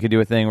also Cody could do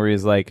a thing where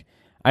he's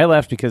I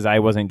left because I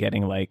wasn't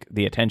getting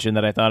the attention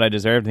that I thought I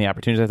deserved and the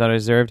opportunities I thought I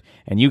deserved.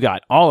 And you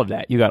got all of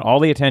that. You got all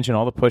the attention,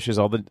 all the pushes,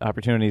 all the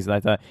opportunities that I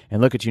thought.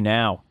 And look at you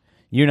now.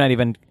 You're not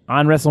even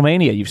on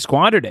WrestleMania. You've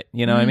squandered it.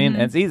 You know what I mean?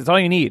 And it's all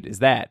you need is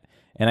that.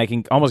 And I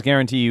can almost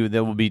guarantee you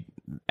there will be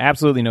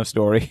absolutely no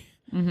story.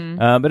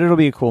 But it'll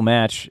be a cool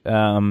match.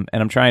 And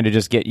I'm trying to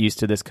just get used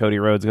to this Cody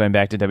Rhodes going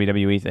back to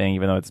WWE thing,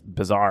 even though it's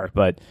bizarre.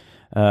 But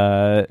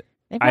they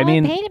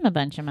probably paid him a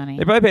bunch of money.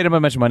 They probably paid him a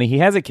bunch of money. He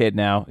has a kid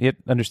now. You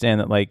have to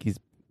understand that his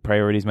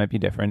priorities might be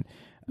different.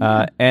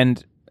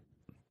 And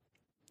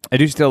I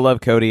do still love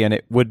Cody, and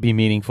it would be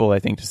meaningful, I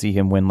think, to see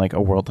him win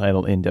a world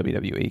title in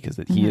WWE because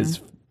he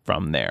is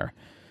from there.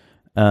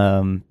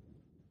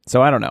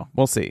 So I don't know.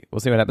 We'll see. We'll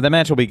see what happens. That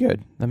match will be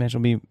good. That match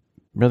will be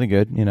really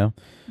good.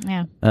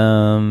 Yeah.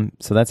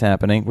 So that's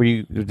happening.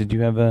 Did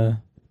you have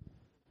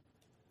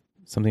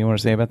something you want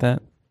to say about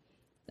that?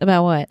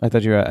 About what? I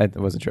thought I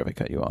wasn't sure if I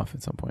cut you off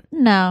at some point.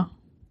 No,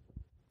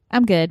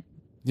 I'm good.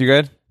 You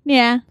good?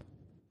 Yeah.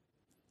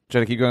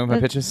 Try to keep going with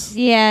my pitches.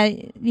 Yeah.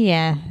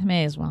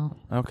 May as well.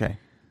 Okay.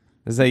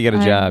 This is how you get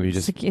a job. You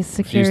just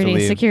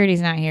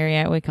security's not here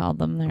yet. We called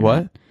them.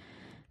 What?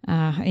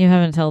 You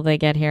have until they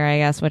get here, I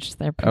guess, which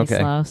they're pretty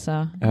slow.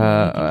 So we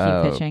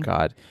can keep pitching.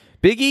 God,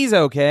 Big E's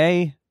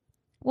okay.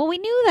 Well, we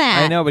knew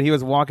that. I know, but he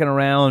was walking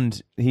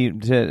around. He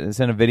sent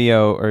a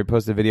video, or he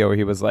posted a video where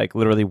he was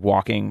literally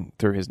walking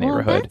through his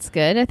neighborhood. Well, that's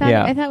good.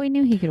 I thought we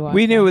knew he could walk.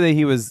 We knew that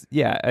he was.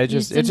 Yeah, it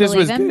just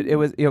was good. It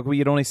was.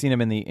 We'd only seen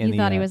him in the. You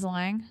thought he was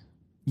lying?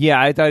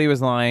 Yeah, I thought he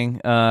was lying.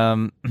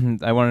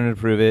 I wanted to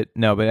prove it.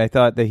 No, but I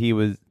thought that he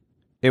was.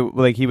 He'd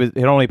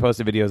only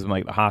posted videos of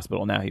like the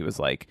hospital. Now he was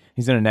like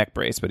he's in a neck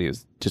brace, but he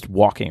was just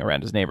walking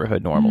around his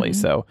neighborhood normally.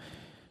 So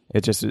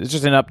it's just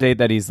an update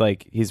that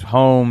he's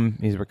home,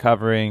 he's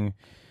recovering,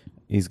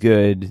 he's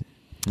good,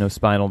 no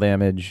spinal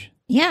damage.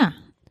 Yeah,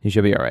 he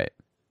should be all right.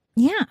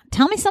 Yeah,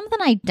 tell me something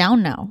I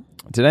don't know.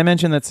 Did I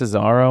mention that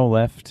Cesaro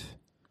left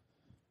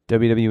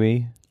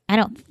WWE? I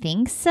don't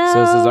think so.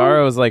 So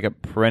Cesaro is like a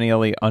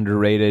perennially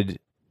underrated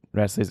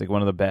wrestler. He's like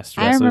one of the best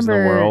wrestlers in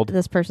the world.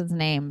 This person's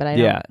name, but I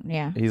don't.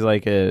 Yeah. He's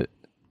like a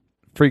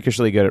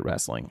freakishly good at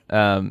wrestling.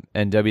 And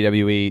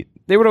WWE,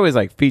 they would always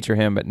like feature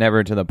him, but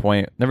never to the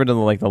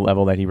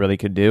level that he really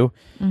could do.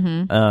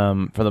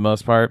 For the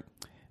most part.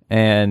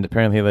 And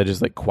apparently they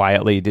just like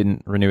quietly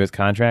didn't renew his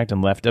contract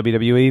and left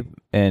WWE,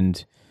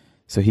 and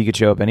so he could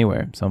show up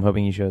anywhere. So I'm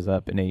hoping he shows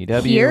up in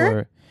AEW.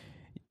 Here?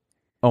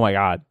 Oh my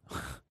god.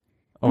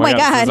 Oh my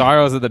god.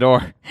 Cesaro's at the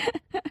door.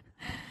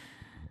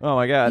 Oh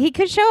my god. He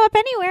could show up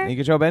anywhere. He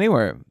could show up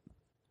anywhere.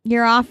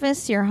 Your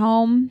office, your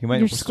home,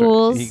 your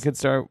schools. He could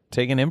start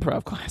taking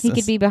improv classes. He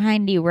could be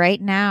behind you right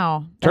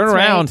now. Turn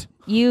around.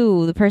 Right.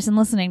 You, the person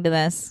listening to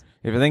this.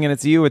 If you're thinking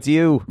it's you, it's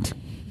you.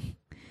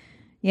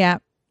 Yeah.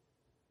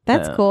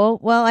 That's cool.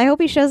 Well, I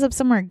hope he shows up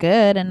somewhere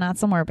good and not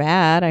somewhere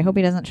bad. I hope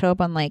he doesn't show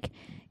up on like,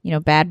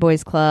 Bad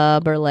Boys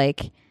Club or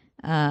like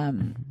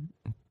some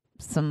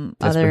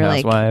other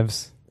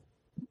Housewives.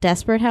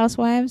 Desperate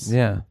Housewives?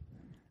 Yeah.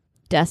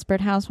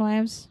 Desperate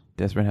Housewives?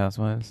 Desperate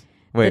Housewives.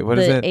 Wait, what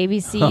is it?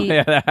 ABC,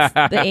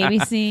 the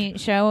ABC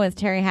show with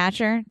Terry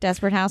Hatcher,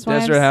 Desperate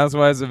Housewives. Desperate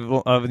Housewives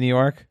of New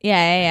York?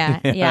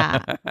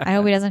 Yeah. I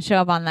hope he doesn't show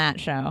up on that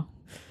show.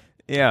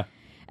 Yeah.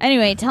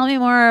 Anyway, tell me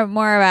more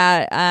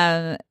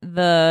about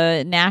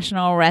the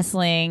National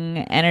Wrestling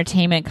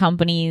Entertainment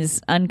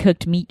Company's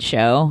Uncooked Meat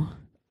Show.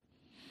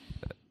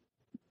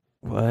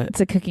 What? It's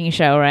a cooking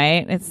show,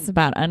 right? It's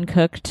about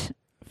uncooked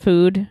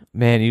food.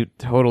 Man, you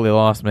totally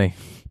lost me.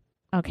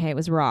 Okay, it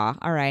was raw.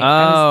 All right.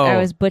 Oh, I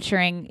was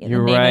butchering the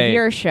name of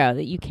your show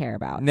that you care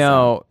about.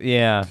 No,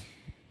 yeah.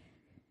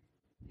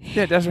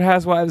 Yeah, Desperate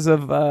Housewives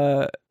of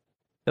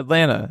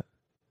Atlanta.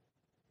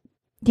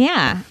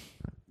 Yeah.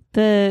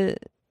 The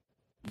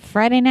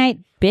Friday Night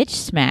Bitch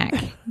Smack.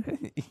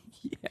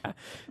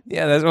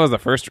 Yeah, that was the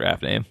first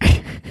draft name.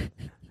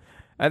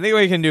 I think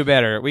we can do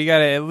better. We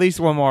got at least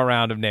one more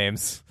round of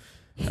names.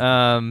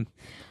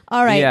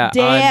 All right,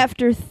 day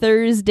after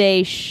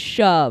Thursday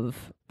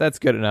shove. That's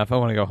good enough. I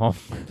want to go home.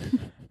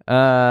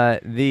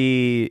 But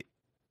he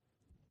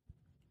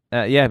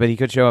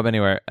could show up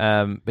anywhere.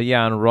 But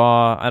yeah, on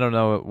Raw, I don't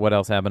know what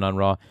else happened on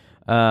Raw.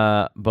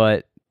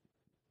 But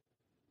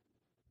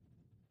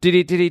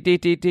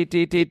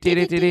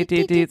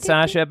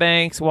Sasha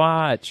Banks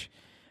watch.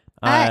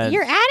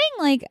 You're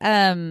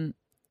adding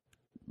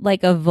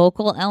like a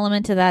vocal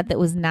element to that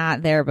was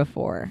not there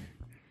before.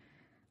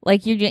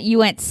 Like you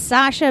went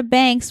Sasha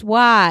Banks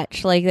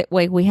watch. Like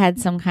we had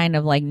some kind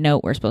of like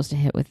note we're supposed to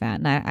hit with that,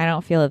 and I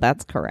don't feel that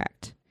that's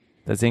correct.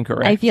 That's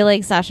incorrect. I feel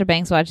like Sasha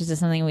Banks watch is just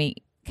something we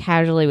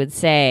casually would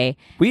say.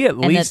 We at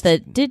least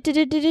that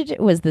the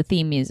was the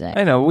theme music.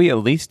 I know we at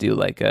least do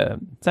like a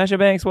Sasha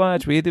Banks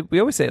watch. We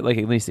always say it like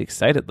at least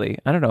excitedly.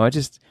 I don't know. I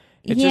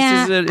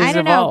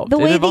don't know. The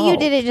way that you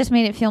did it just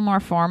made it feel more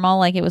formal,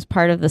 like it was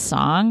part of the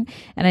song.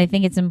 And I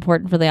think it's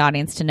important for the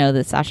audience to know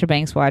that Sasha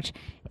Banks watch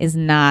is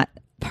not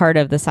part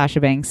of the Sasha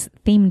Banks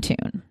theme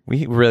tune.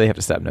 We really have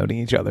to stop noting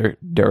each other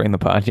during the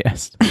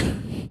podcast.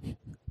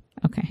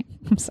 Okay,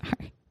 I'm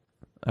sorry.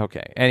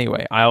 Okay.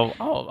 Anyway,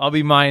 I'll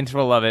be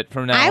mindful of it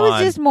from now on.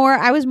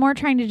 I was more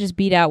trying to just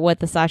beat out what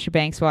the Sasha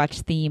Banks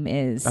watch theme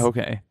is.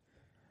 Okay.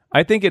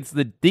 I think it's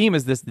the theme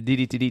is this the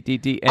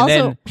DDTDTD, and also,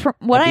 then from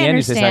what I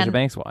understand, Sasha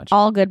Banks watch.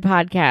 All good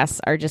podcasts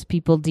are just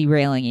people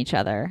derailing each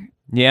other.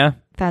 Yeah,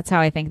 that's how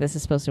I think this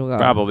is supposed to go.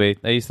 Probably.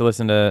 I used to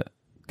listen to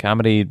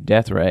Comedy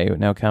Death Ray,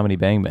 now Comedy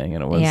Bang Bang,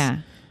 and it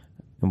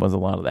was a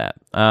lot of that.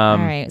 All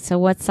right. So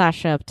what's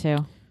Sasha up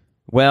to?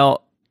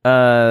 Well,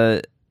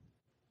 I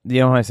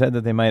said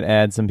that they might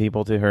add some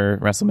people to her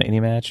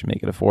WrestleMania match,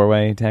 make it a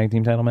 4-way tag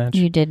team title match.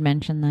 You did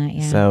mention that,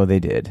 yeah. So they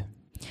did.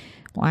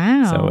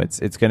 Wow. So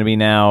it's going to be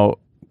now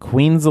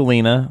Queen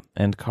Zelina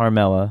and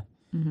Carmella,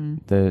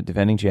 the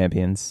defending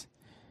champions,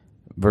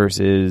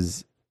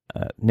 versus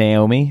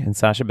Naomi and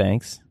Sasha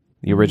Banks,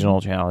 the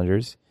original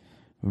challengers,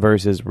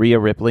 versus Rhea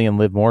Ripley and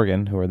Liv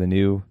Morgan, who are the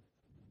new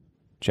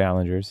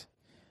challengers,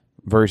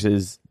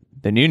 versus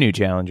the new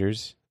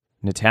challengers,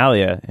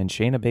 Natalya and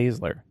Shayna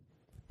Baszler.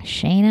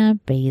 Shayna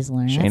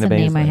Baszler. That's a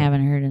name I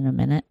haven't heard in a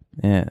minute.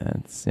 Yeah,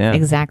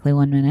 exactly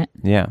 1 minute.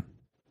 Yeah.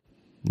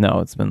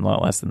 No, it's been a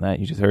lot less than that.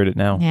 You just heard it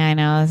now. Yeah, I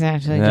know. It's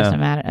actually just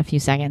a few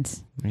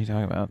seconds. What are you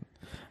talking about?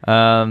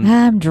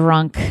 I'm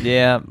drunk.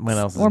 Yeah. What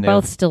else? We're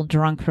both still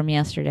drunk from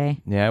yesterday.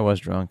 Yeah, I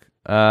was drunk.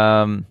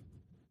 I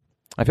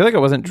feel like I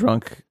wasn't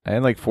drunk. I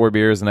had like 4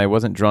 beers, and I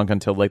wasn't drunk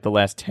until like the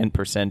last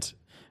 10%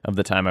 of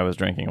the time I was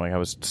drinking. Like I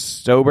was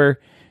sober,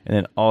 and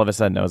then all of a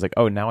sudden I was like,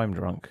 "Oh, now I'm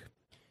drunk."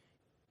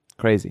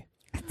 Crazy.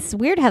 It's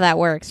weird how that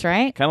works,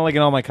 right? Kind of like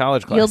in all my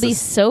college classes. You'll be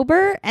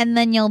sober and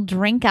then you'll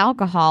drink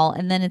alcohol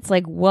and then it's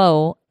like,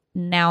 whoa,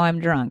 now I'm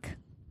drunk.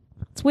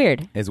 It's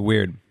weird. It's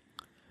weird.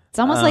 It's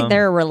almost like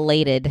they're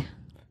related.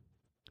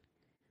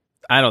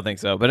 I don't think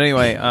so. But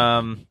anyway,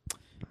 so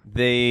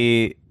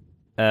they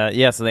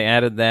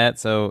added that.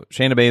 So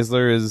Shayna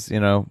Baszler is,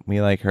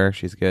 we like her.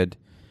 She's good.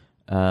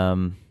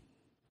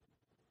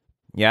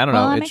 Yeah, I don't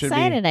know. I'm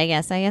excited, I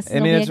guess. I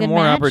mean, it's more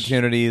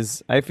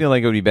opportunities. I feel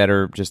like it would be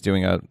better just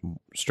doing a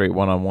straight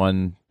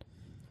one-on-one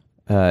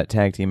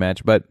tag team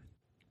match. But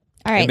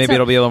all right, maybe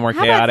it'll be a little more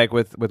chaotic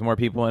with more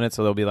people in it,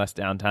 so there'll be less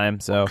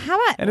downtime. So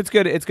and it's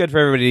good. It's good for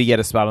everybody to get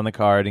a spot on the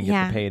card and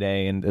get the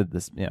payday and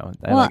this.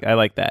 I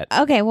like that.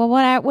 Okay, well,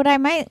 what I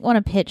might want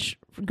to pitch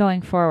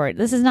going forward.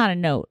 This is not a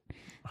note.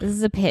 This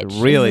is a pitch.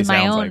 It really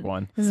sounds like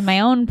one. This is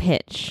my own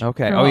pitch.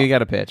 Okay. You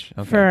got a pitch.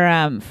 Okay.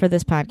 For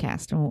this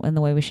podcast and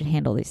the way we should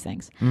handle these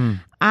things.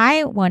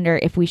 I wonder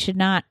if we should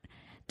not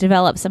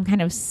develop some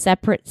kind of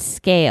separate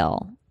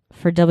scale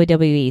for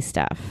WWE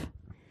stuff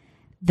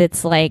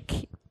that's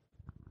like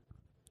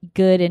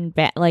good and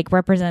bad, like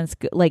represents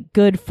like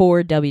good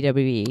for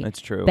WWE.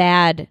 That's true.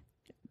 Bad,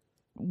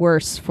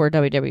 worse for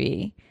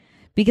WWE.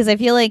 Because I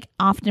feel like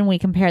often we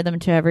compare them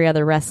to every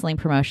other wrestling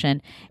promotion,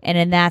 and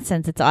in that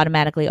sense, it's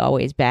automatically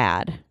always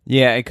bad.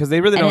 Yeah, because they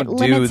really don't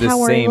do the same. How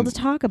we're able to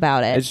talk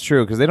about it. It's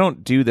true because they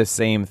don't do the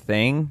same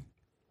thing.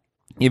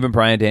 Even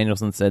Bryan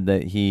Danielson said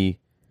that he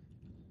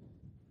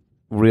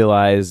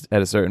realized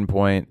at a certain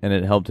point, and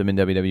it helped him in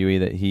WWE,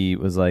 that he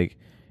was like,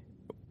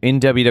 in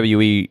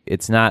WWE,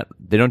 it's not.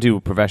 They don't do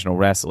professional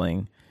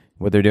wrestling.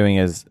 What they're doing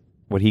is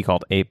what he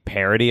called a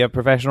parody of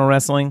professional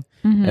wrestling.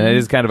 And it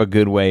is kind of a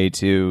good way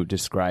to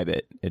describe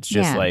it. It's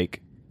just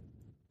like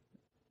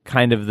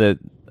kind of the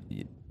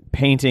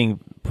painting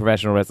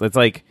professional wrestling. It's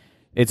like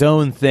its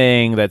own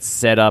thing that's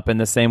set up in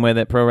the same way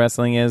that pro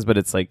wrestling is, but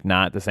it's like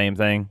not the same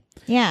thing.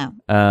 Yeah.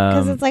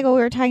 Because it's like what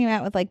we were talking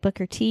about with like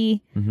Booker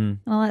T and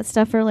all that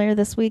stuff earlier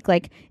this week.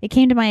 Like it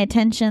came to my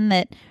attention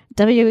that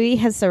WWE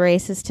has a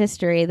racist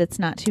history that's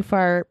not too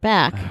far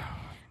back.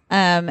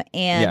 And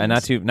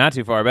not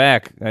too far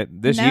back.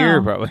 This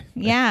year probably.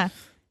 Yeah.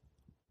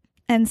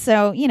 And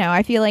so,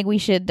 I feel like we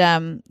should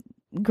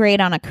grade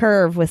on a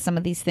curve with some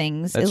of these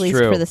things, That's at least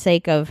true. for the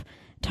sake of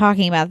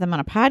talking about them on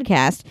a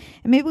podcast.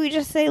 And maybe we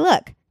just say,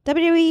 look,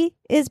 WWE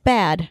is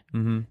bad.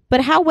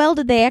 But how well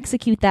did they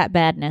execute that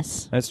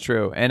badness? That's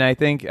true. And I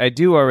think I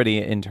do already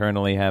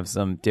internally have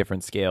some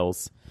different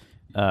scales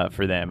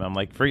for them. I'm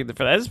like, for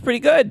that is pretty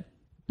good.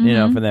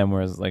 For them,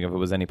 whereas like if it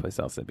was anyplace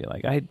else, I'd be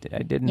like, I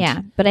didn't.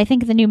 Yeah, but I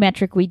think the new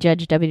metric we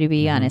judge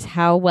WWE on is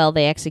how well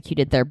they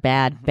executed their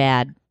bad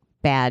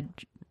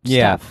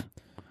stuff.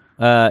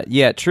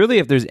 Truly,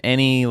 if there's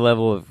any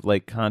level of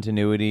like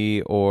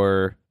continuity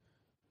or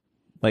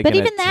like, but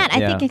even that, I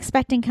think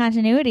expecting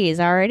continuity is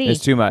already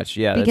it's too much.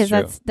 Yeah, because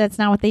that's true. that's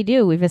not what they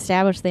do. We've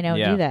established they don't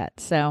do that.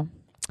 So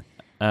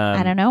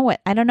I don't know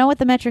what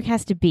the metric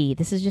has to be.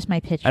 This is just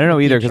my pitch. I don't know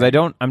either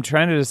because I'm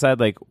trying to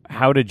decide like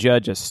how to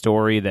judge a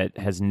story that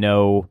has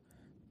no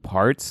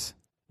parts.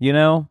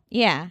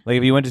 Yeah. Like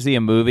if you went to see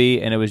a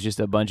movie and it was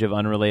just a bunch of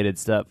unrelated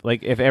stuff.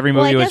 Like if every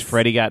movie was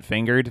Freddy Got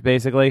Fingered,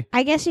 basically.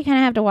 I guess you kind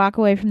of have to walk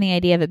away from the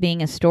idea of it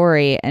being a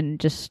story and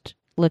just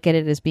look at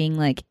it as being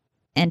like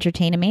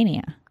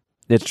entertainmania.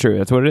 It's true.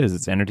 That's what it is.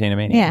 It's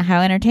entertainmania. Yeah.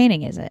 How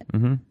entertaining is it?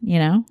 And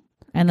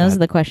those are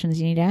the questions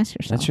you need to ask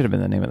yourself. That should have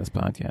been the name of this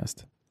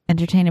podcast.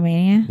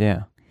 Entertainmania?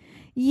 Yeah.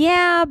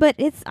 Yeah, but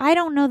I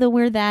don't know that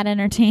we're that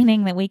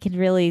entertaining that we could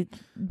really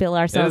bill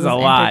ourselves as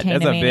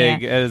entertainmania.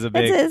 It is a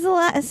big. It's a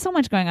lot. There's so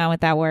much going on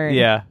with that word.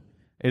 Yeah.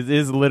 It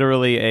is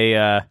literally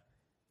a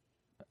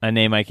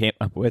name I came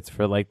up with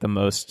for like the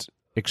most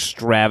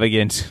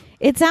extravagant.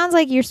 It sounds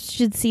like you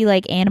should see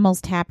like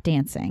animals tap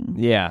dancing.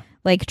 Yeah.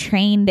 Like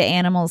trained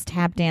animals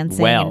tap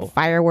dancing and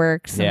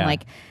fireworks and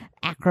like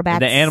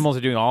acrobats. The animals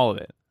are doing all of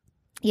it.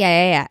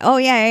 Yeah. Oh,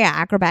 yeah.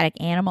 Acrobatic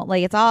animal.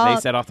 Like it's all.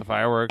 They set off the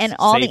fireworks. And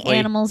all safely. the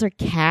animals are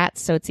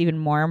cats, so it's even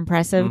more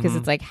impressive because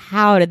it's like,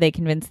 how did they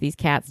convince these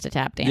cats to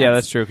tap dance? Yeah,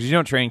 that's true. Because you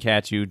don't train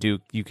cats, you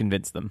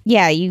convince them.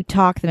 Yeah, you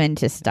talk them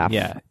into stuff.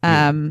 Yeah.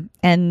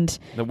 And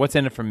what's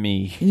in it for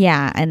me?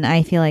 Yeah, and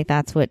I feel like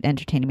that's what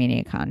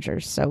Entertainmania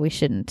conjures. So we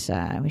shouldn't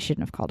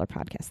have called our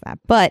podcast that.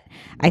 But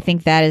I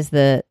think that is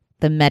the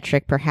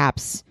metric.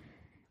 Perhaps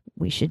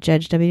we should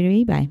judge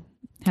WWE by.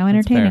 How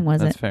entertaining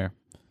was it? That's fair.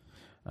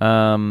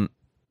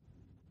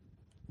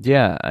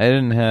 Yeah, I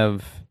didn't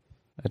have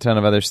a ton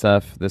of other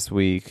stuff this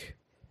week.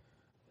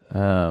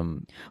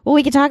 Well,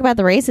 we could talk about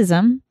the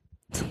racism.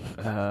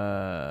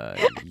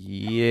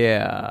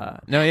 Yeah.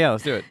 No, yeah,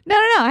 let's do it. No.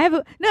 I have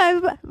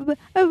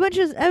a bunch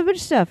of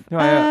stuff.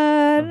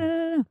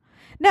 No,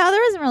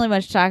 there isn't really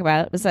much to talk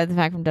about besides the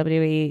fact from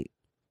WWE.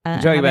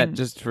 Talking about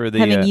just for the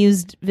having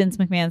used Vince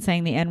McMahon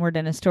saying the N-word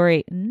in a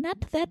story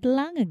not that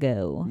long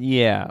ago.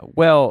 Yeah.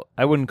 Well,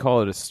 I wouldn't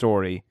call it a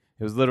story.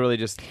 It was literally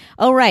just...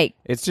 Oh, right.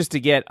 It's just to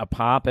get a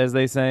pop, as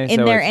they say.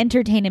 In their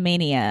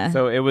Entertainmania.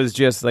 So it was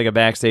just like a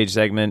backstage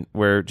segment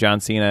where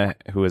John Cena,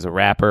 who is a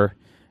rapper,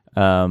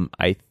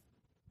 I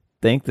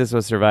think this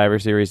was Survivor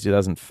Series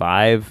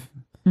 2005,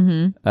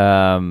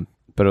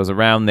 But it was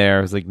around there.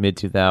 It was like mid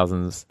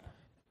 2000s,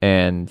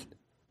 and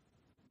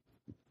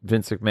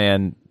Vince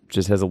McMahon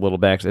just has a little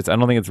back. I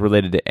don't think it's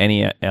related to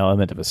any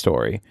element of a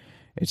story.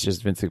 It's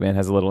just Vince McMahon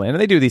has a little, and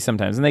they do these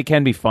sometimes, and they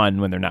can be fun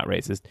when they're not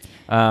racist.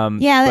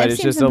 But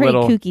it's just some pretty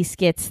kooky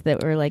skits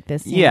that were like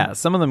this. Yeah,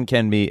 some of them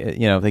can be,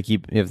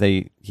 if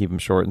they keep them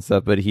short and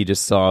stuff. But he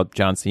just saw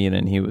John Cena,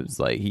 and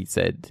he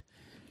said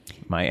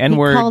my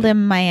N-word. He called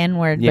him my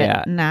N-word,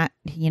 but not,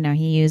 he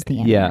used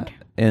the N-word. Yeah,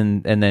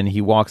 and then he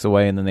walks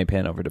away, and then they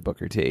pan over to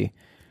Booker T.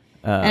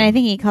 And I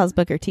think he calls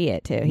Booker T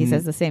it too. He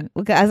says the same.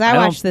 Because I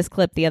watched this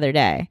clip the other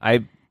day.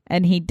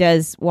 And he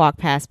does walk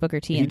past Booker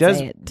T and say it to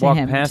him. He does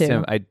walk past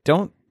him. I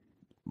don't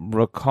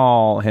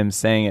recall him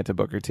saying it to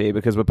Booker T,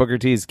 because what Booker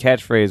T's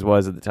catchphrase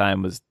was at the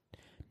time was,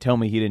 "Tell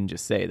me he didn't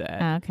just say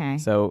that." Okay.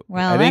 So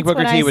I think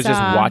Booker T was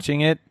just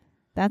watching it.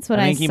 That's what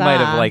I saw. I think he might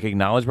have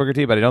acknowledged Booker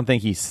T, but I don't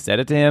think he said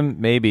it to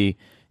him. Maybe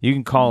you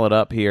can call it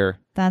up here.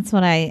 That's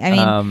what I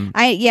mean.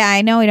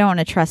 I know I don't want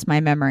to trust my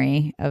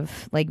memory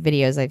of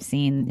videos I've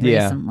seen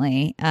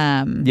recently.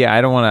 I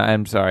don't want to.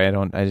 I'm sorry.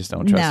 I just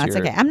don't trust. No, it's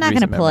okay. I'm not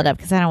going to pull it up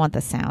because I don't want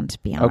the sound to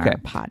be on our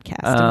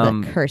podcast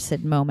of the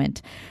cursed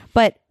moment.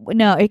 But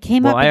no, it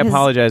came up. Well, I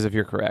apologize if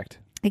you're correct.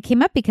 It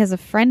came up because a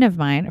friend of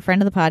mine, a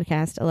friend of the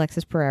podcast,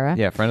 Alexis Pereira.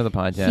 Yeah, friend of the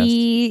podcast.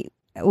 He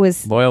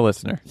was loyal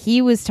listener.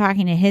 He was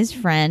talking to his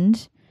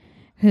friend,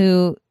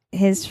 who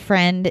his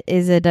friend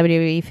is a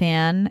WWE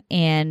fan,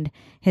 and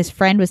his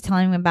friend was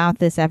telling him about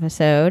this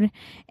episode,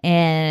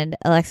 and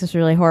Alexis was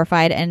really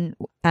horrified. And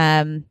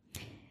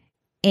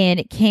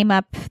it came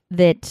up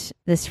that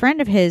this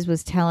friend of his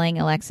was telling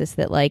Alexis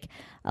that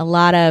a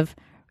lot of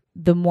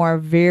the more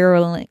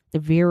virulently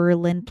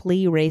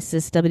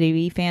racist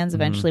WWE fans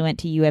eventually went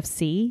to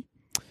UFC.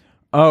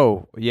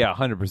 Oh, yeah,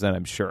 100%,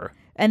 I'm sure.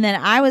 And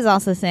then I was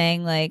also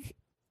saying 100%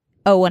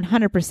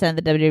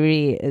 the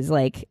WWE is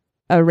a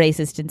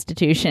racist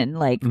institution,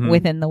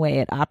 within the way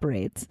it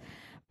operates.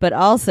 But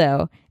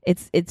also,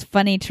 it's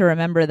funny to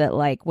remember that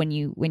when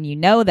you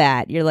know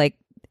that, you're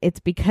it's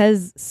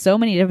because so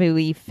many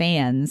WWE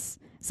fans,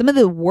 some of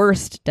the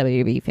worst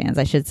WWE fans,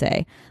 I should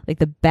say,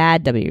 the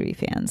bad WWE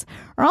fans,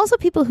 are also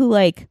people who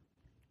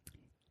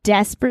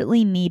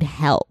desperately need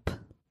help.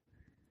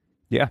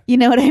 Yeah. You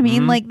know what I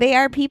mean? They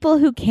are people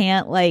who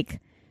can't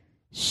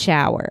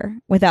shower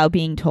without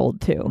being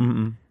told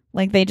to.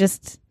 They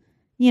just,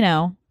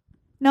 no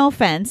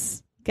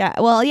offense.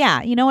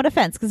 You know what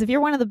offense? Because if you're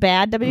one of the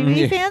bad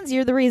WWE fans,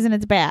 you're the reason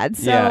it's bad.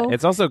 So yeah,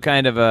 it's also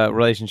kind of a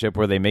relationship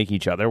where they make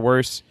each other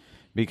worse,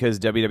 because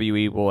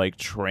WWE will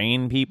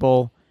train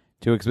people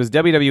to, because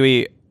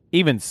WWE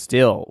even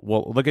still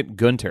will look at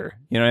Gunter.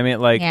 You know what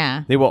I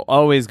mean? They will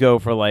always go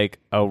for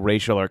a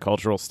racial or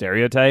cultural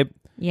stereotype.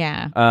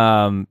 Yeah.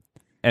 And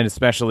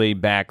especially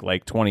back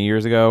 20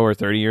 years ago or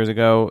 30 years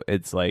ago,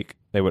 it's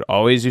they would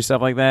always do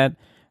stuff like that.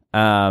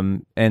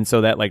 And so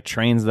that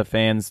trains the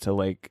fans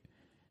to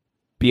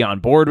be on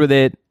board with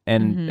it,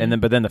 and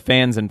but then the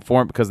fans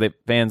inform, because the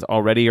fans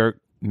already are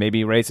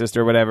maybe racist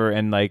or whatever,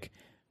 and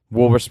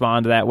will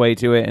respond that way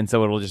to it, and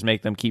so it'll just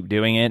make them keep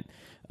doing it.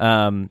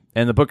 And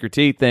the Booker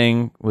T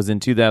thing was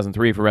in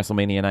 2003 for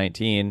WrestleMania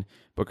 19.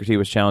 Booker T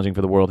was challenging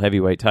for the World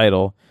Heavyweight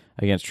title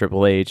against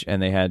Triple H, and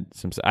they had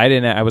some.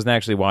 I wasn't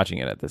actually watching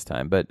it at this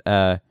time, but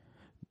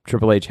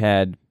Triple H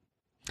had.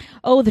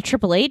 Oh, the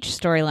Triple H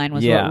storyline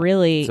was what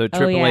really. So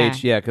Triple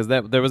H, because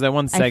there was that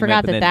one segment.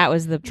 I forgot that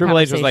was the Triple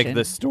H was the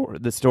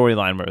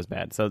storyline where it was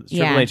bad. So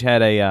Triple H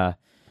had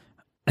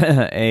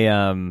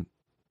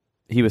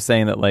he was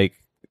saying that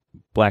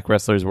black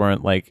wrestlers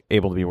weren't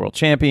able to be world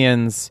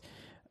champions.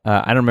 I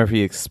don't remember if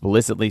he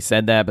explicitly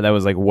said that, but that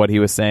was what he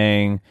was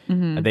saying.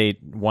 They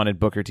wanted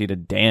Booker T to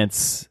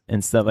dance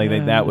and stuff like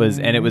that. That was,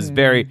 and it was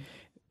very.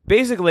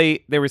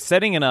 Basically, they were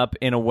setting it up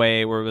in a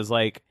way where it was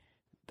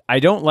I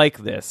don't like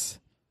this.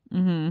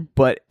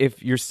 But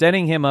if you're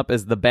setting him up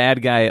as the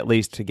bad guy, at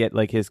least to get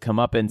his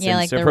comeuppance,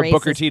 and so for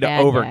Booker T to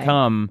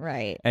overcome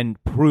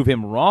and prove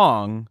him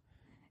wrong,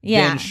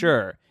 then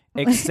sure.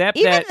 Except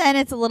even that then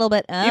it's a little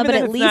bit, but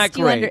at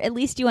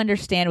least you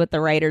understand what the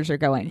writers are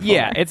going for.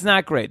 Yeah, it's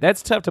not great.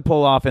 That's tough to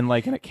pull off in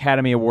an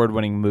Academy Award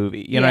winning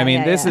movie. You know what I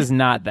mean? This is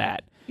not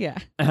that. Yeah.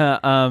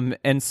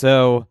 And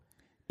so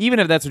even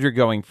if that's what you're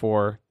going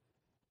for,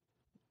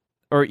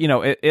 or,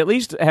 at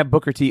least have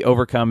Booker T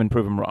overcome and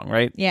prove him wrong,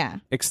 right? Yeah.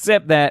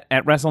 Except that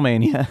at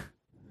WrestleMania,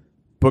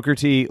 Booker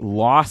T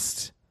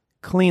lost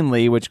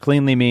cleanly, which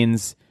cleanly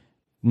means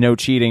no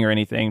cheating or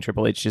anything.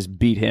 Triple H just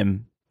beat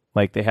him.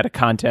 They had a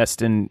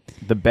contest, and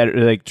the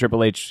better,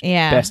 Triple H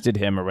bested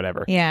him or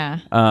whatever. Yeah.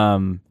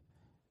 And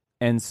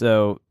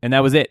that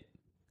was it.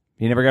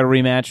 He never got a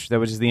rematch.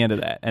 That was just the end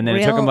of that. And then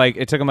it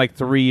took him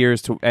 3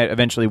 years to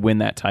eventually win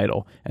that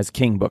title as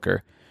King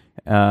Booker.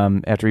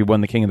 After he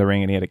won the King of the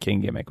Ring, and he had a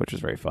King gimmick, which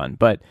was very fun.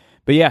 But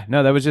yeah,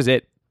 no, that was just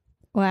it.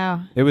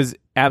 Wow. It was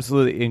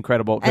absolutely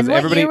incredible, because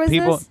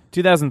this?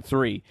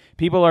 2003,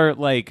 people are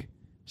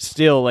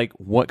still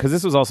what, because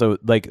this was also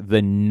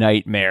the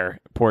nightmare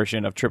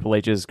portion of Triple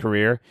H's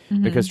career,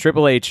 because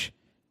Triple H,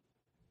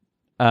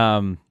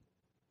 he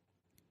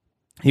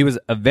was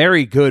a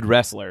very good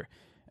wrestler,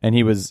 and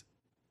he was.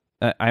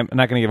 I'm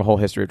not going to give a whole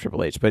history of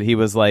Triple H, but he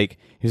was a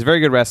very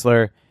good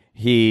wrestler.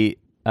 He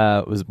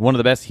was one of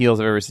the best heels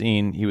I've ever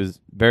seen. He was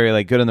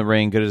very good in the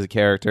ring, good as a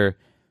character.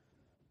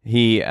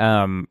 He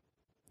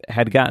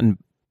had gotten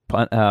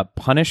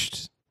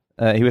punished.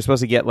 He was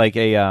supposed to get a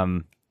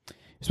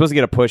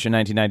push in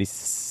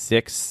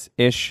 1996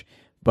 ish,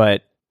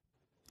 but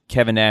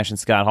Kevin Nash and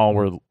Scott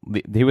Hall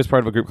he was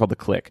part of a group called the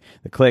Clique.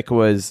 The Clique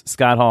was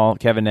Scott Hall,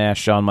 Kevin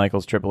Nash, Shawn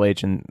Michaels, Triple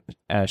H, and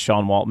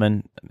Sean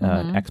Waltman,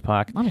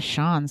 X-Pac. A lot of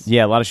Seans.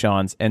 Yeah, a lot of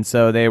Seans. And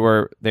so they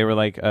were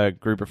like a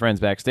group of friends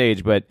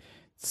backstage, but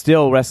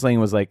still wrestling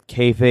was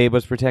kayfabe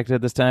was protected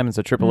at this time, and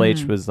so Triple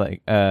H was so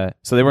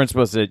you weren't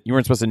supposed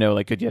to know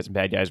good guys and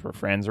bad guys were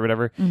friends or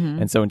whatever.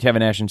 And so when Kevin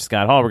Nash and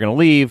Scott Hall were going to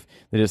leave,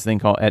 they did this thing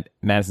called at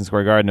Madison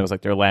Square Garden. It was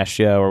their last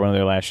show or one of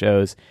their last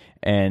shows,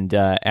 and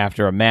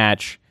after a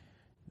match,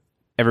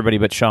 everybody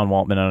but Sean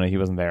Waltman, I don't know, he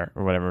wasn't there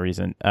for whatever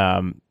reason.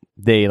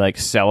 They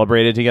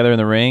celebrated together in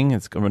the ring.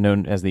 It's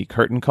known as the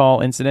curtain call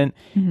incident,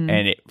 and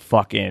it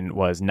fucking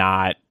was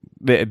not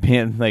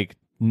being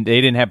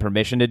they didn't have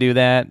permission to do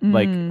that,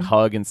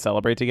 hug and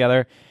celebrate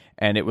together.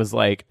 And it was in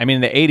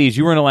the 80s,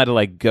 you weren't allowed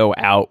to go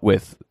out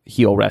with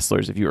heel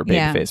wrestlers if you were a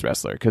babyface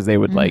wrestler, because they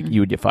would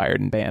you would get fired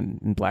and banned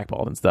and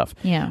blackballed and stuff.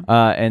 Yeah.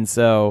 And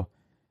so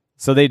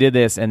they did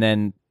this, and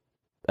then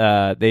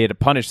they had to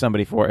punish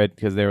somebody for it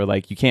because they were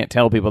you can't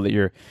tell people that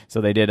you're.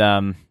 So they did.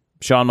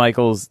 Shawn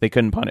Michaels they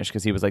couldn't punish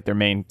because he was their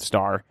main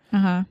star.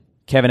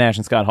 Kevin Nash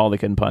and Scott Hall they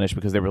couldn't punish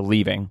because they were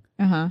leaving.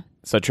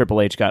 So Triple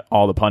H got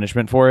all the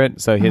punishment for it.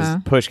 So his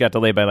push got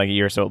delayed by a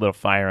year, so a little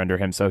fire under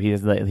him. So he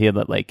had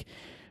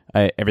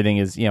everything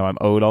is I'm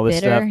owed all this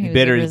stuff. He's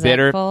bitter.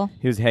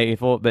 He was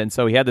hateful. But and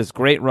so he had this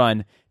great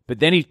run, but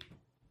then he.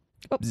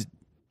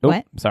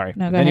 What? Sorry.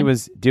 No, go then ahead. He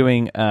was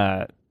doing.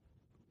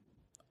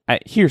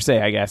 Hearsay,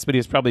 I guess, but he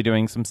was probably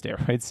doing some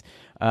steroids.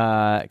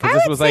 Because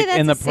this was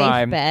in the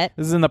prime.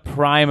 This is in the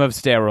prime of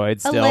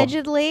steroids. Still.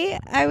 Allegedly,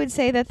 I would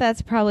say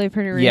that's probably a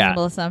pretty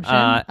reasonable assumption.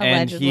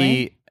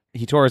 Allegedly, and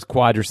he tore his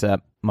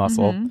quadricep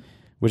muscle,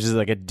 which is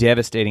a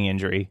devastating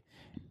injury.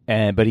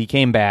 But he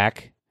came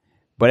back.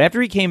 But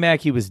after he came back,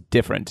 he was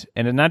different,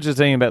 and I'm not just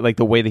saying about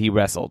the way that he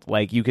wrestled.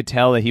 You could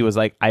tell that he was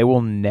I will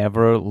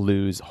never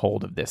lose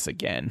hold of this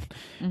again.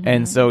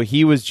 And so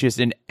he was just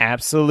an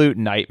absolute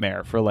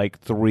nightmare for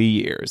 3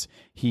 years.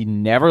 He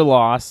never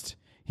lost.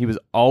 He was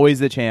always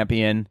the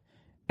champion,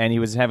 and he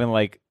was having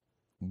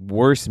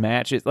worse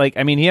matches.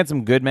 He had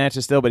some good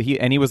matches still, but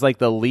he was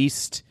the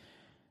least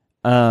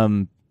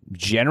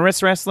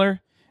generous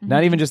wrestler.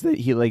 Not even just that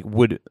he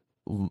would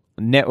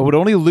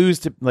only lose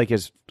to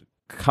his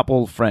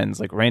couple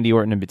friends Randy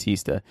Orton and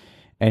Batista,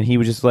 and he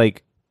would just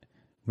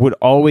would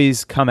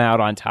always come out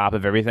on top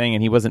of everything,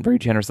 and he wasn't very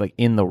generous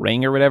in the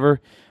ring or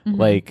whatever. And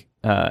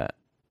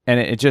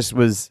it just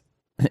was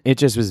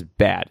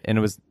bad, and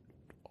it was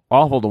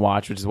awful to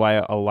watch, which is why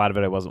a lot of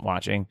it I wasn't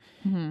watching.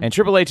 And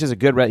Triple H is a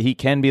good he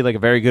can be a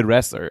very good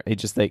wrestler. He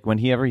just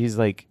whenever he's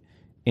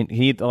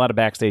he had a lot of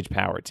backstage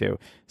power too.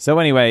 So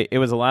anyway, it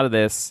was a lot of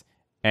this,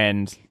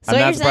 and so I'm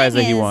not surprised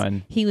that he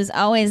won. He was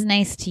always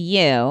nice to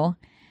you.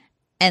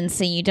 And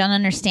so you don't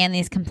understand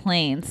these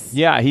complaints.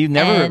 Yeah, he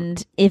never.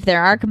 And if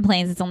there are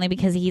complaints, it's only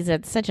because he's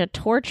had such a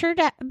tortured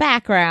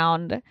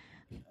background.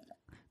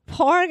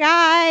 Poor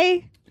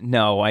guy.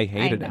 No, I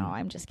hated him. No,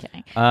 I'm just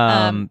kidding.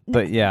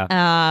 But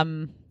yeah.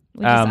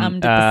 We just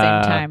at the same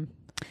time.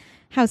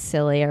 How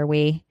silly are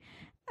we?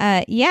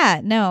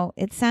 Yeah, no,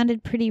 it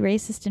sounded pretty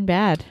racist and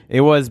bad. It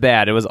was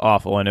bad. It was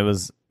awful, and it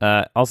was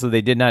also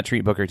they did not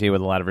treat Booker T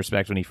with a lot of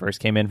respect when he first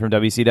came in from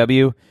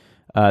WCW.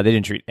 They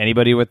didn't treat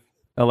anybody with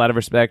a lot of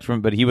respect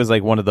but he was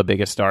one of the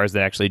biggest stars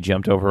that actually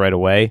jumped over right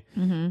away.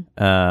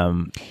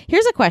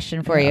 Here's a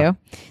question for you.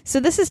 So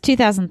this is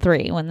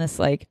 2003 when this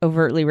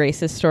overtly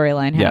racist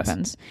storyline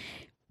happens.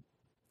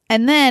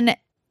 And then,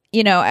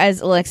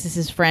 as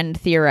Alexis's friend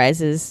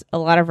theorizes, a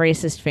lot of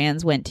racist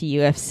fans went to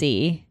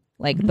UFC,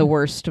 the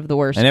worst of the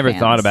worst. I never fans.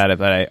 thought about it,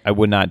 but I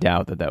would not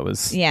doubt that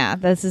was. Yeah,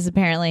 this is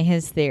apparently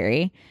his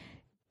theory.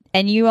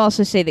 And you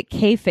also say that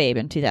kayfabe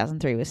in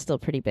 2003 was still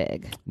pretty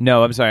big.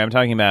 No, I'm sorry. I'm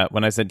talking about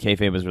when I said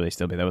kayfabe was really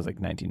still big. That was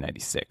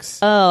 1996.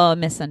 Oh,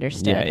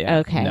 misunderstood. Yeah.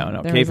 Okay. No.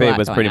 Kayfabe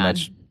was pretty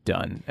much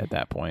done at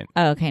that point.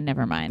 Oh, okay,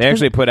 never mind. They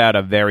actually put out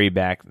a very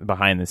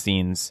behind the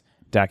scenes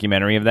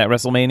documentary of that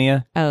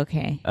WrestleMania.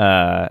 Okay.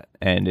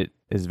 And it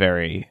is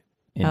very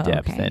in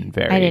depth and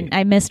very.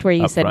 I missed where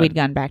you said upfront. we'd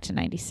gone back to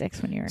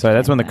 96 when you were. So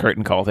that's when the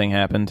curtain call thing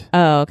happened.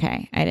 Oh,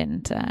 okay. I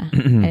didn't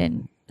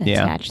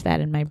attach that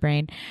in my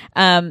brain.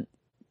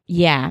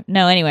 Yeah.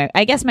 No, anyway,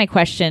 I guess my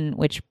question,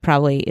 which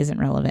probably isn't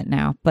relevant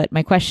now, but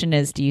my question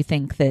is, do you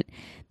think that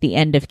the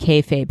end of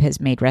kayfabe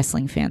has made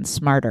wrestling fans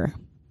smarter?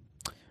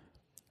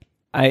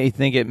 I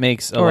think it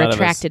makes or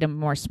attracted a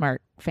more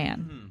smart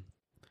fan.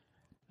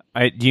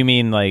 Do you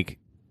mean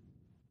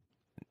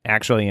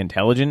actually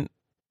intelligent?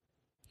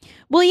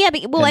 Well, yeah.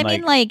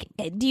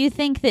 Do you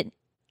think that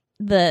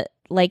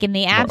in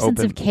the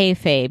absence of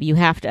kayfabe, you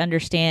have to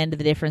understand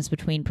the difference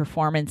between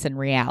performance and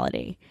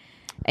reality?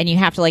 And you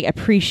have to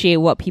appreciate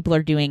what people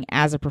are doing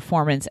as a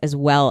performance as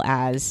well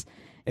as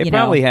It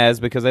probably has,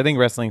 because I think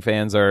wrestling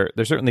fans they're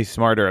certainly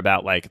smarter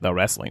about like the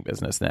wrestling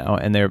business now,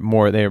 and they're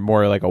more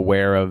like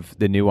aware of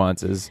the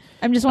nuances.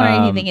 I'm just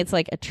wondering if you think it's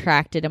like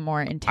attracted a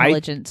more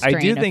intelligent strain I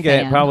do think of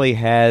fan. it probably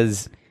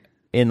has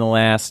in the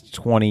last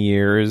 20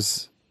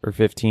 years or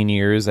 15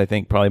 years. I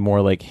think probably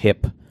more like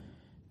hip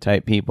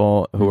type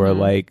people who are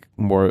like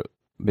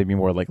maybe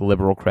more like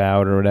liberal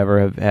crowd or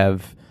whatever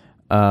have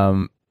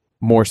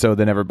more so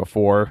than ever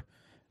before.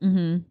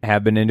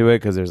 Have been into it,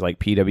 because there's like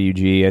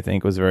PWG, I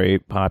think, was very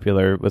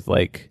popular with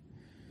like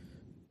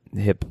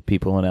hip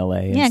people in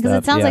LA. Yeah, because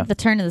it sounds like the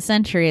turn of the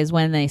century is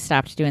when they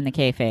stopped doing the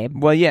kayfabe.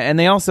 Well, yeah, and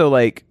they also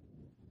like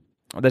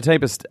the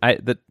type of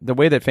the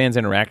way that fans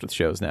interact with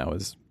shows now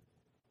is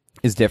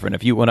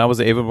different. When I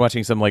was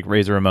watching some like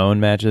Razor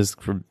Ramon matches,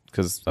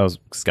 because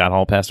Scott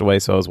Hall passed away,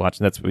 so I was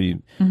watching. That's what he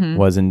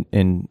was in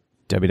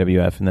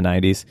WWF in the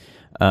 90s.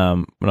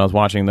 When I was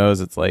watching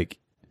those, it's like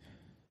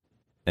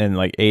in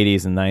like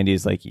 80s and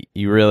 90s, like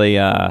you really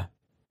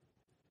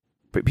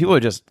but people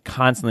are just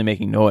constantly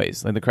making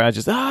noise, like the crowd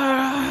just you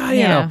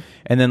know,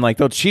 and then like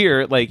they'll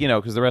cheer, like, you know,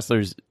 because the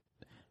wrestlers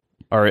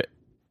are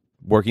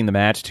working the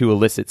match to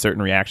elicit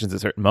certain reactions at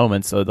certain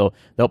moments, so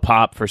they'll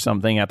pop for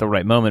something at the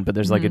right moment, but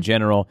there's like a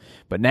general.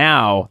 But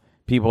now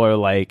people are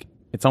like,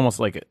 it's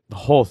almost like the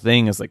whole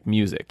thing is like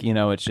music, you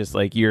know. It's just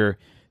like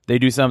they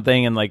do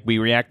something and like we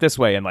react this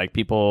way, and like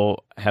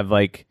people have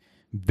like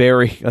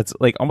it's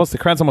like almost the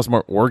crowd's almost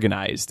more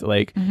organized,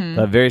 like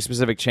a very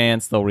specific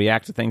chants. They'll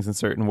react to things in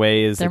certain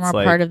ways. They're more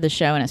part of the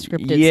show in a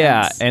scripted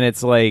sense. And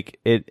it's like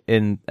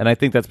and I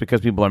think that's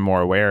because people are more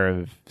aware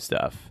of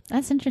stuff.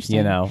 That's interesting.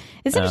 You know,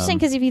 it's interesting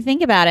because if you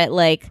think about it,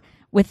 like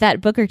with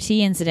that Booker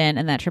T incident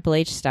and that Triple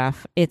H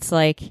stuff, it's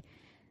like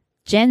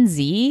Gen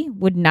Z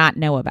would not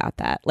know about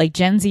that. Like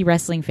Gen Z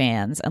wrestling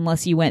fans,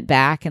 unless you went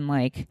back and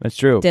like that's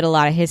true, did a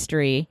lot of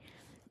history.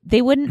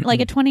 They wouldn't,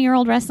 like a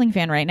 20-year-old wrestling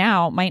fan right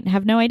now might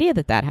have no idea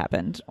that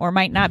happened, or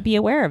might not be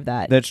aware of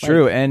that. That's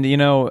true. And, you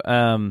know,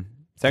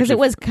 because it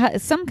was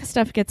some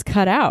stuff gets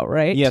cut out,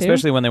 right? Yeah, too?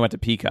 Especially when they went to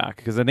Peacock.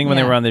 Because I think when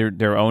they were on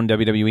their own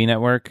WWE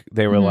network,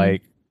 they were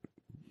like,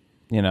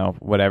 you know,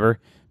 whatever.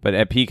 But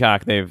at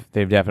Peacock, they've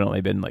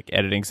definitely been like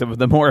editing some of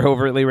the more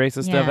overtly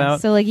racist stuff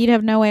out. So like you'd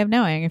have no way of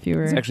knowing if you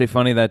were. It's actually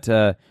funny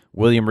that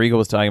William Regal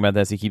was talking about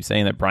this. He keeps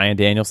saying that Bryan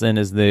Danielson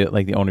is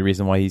the only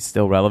reason why he's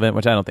still relevant,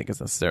 which I don't think is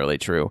necessarily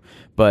true.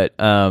 But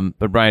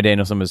Bryan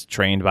Danielson was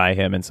trained by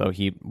him, and so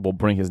he will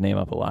bring his name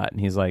up a lot. And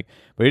he's like,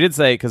 but he did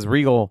say, because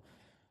Regal,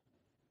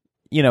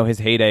 you know, his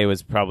heyday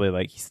was probably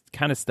like he's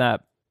kind of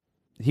stopped.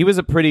 He was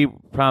a pretty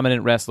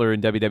prominent wrestler in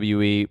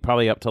WWE,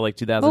 probably up to like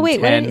 2010. Oh wait,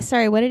 what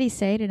did he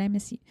say? Did I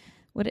miss you?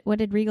 What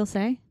did Regal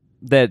say?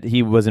 That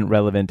he wasn't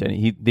relevant, and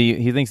he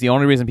thinks the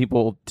only reason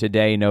people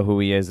today know who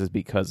he is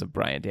because of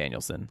Bryan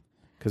Danielson.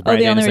 Because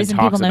the only reason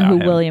people know who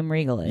William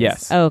Regal is.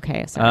 Yes. Oh,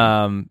 okay.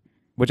 Sorry.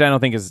 Which I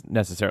don't think is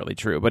necessarily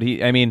true, but he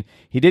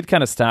did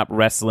kind of stop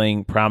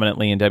wrestling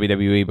prominently in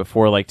WWE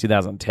before like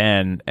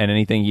 2010, and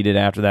anything he did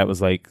after that was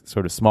like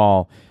sort of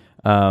small.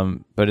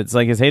 But it's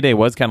like his heyday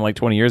was kind of like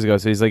 20 years ago.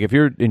 So he's like, if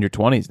you're in your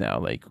 20s now,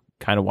 like,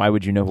 kind of why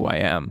would you know who I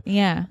am?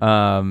 Yeah.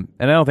 And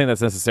I don't think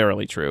that's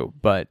necessarily true,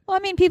 but well, I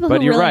mean, people who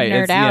really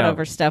nerd out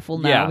over stuff will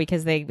know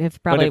because they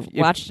have probably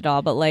watched it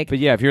all. But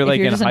if you're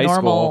like in high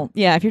school,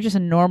 if you're just a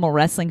normal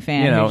wrestling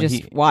fan who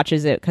just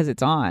watches it because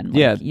it's on,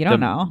 you don't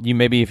know. You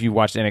maybe if you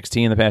watched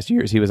NXT in the past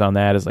years, he was on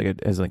that as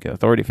like an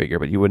authority figure,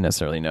 but you wouldn't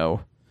necessarily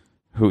know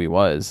who he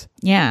was.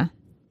 Yeah.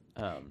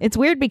 It's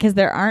weird because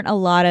there aren't a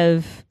lot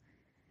of.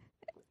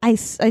 I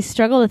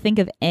struggle to think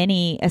of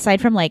any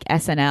aside from like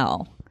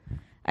SNL.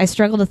 I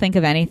struggle to think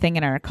of anything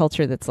in our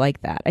culture that's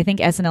like that. I think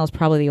SNL is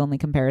probably the only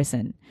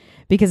comparison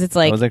because it's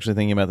like I was actually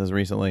thinking about this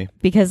recently.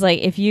 Because like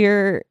if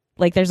you're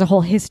like there's a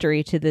whole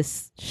history to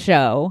this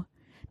show,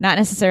 not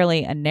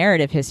necessarily a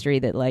narrative history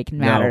that like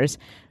matters,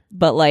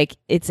 but like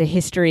it's a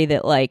history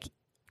that like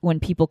when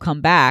people come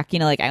back, you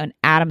know, like when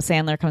Adam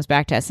Sandler comes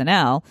back to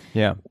SNL,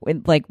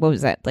 like what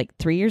was that, like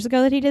 3 years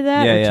ago that he did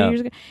that, or 2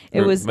 years ago?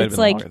 It's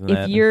like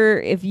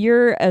if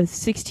you're a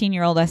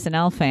 16-year-old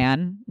SNL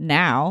fan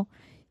now,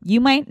 you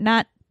might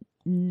not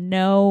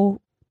know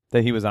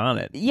that he was on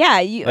it. Yeah,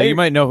 you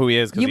might know who he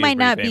is. You might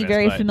not be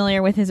very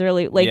familiar with his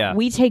early. Like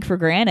we take for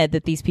granted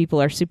that these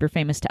people are super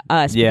famous to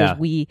us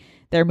because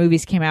their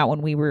movies came out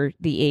when we were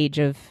the age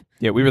of.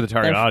 Yeah, we were the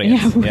target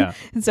audience. Yeah.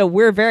 So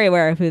we're very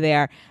aware of who they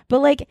are. But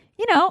like,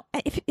 you know,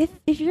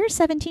 if you're a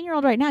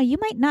 17-year-old right now, you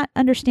might not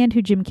understand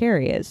who Jim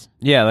Carrey is.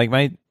 Yeah, like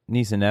my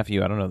niece and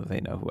nephew, I don't know that they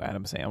know who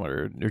Adam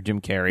Sandler or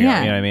Jim Carrey are. You know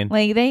what I mean?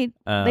 Like they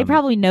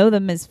probably know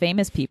them as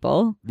famous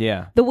people.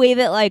 Yeah. The way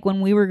that like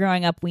when we were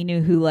growing up, we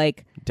knew who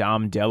like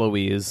Dom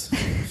DeLuise.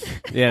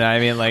 You know what I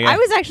mean? Like I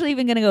was actually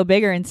even going to go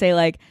bigger and say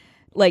like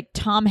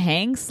Tom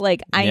Hanks.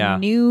 Like I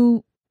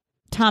knew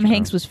Tom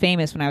Hanks was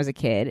famous when I was a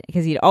kid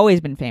because he'd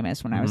always been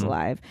famous when I was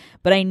alive.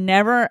 But I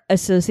never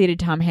associated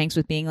Tom Hanks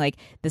with being like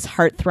this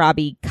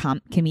heartthrobby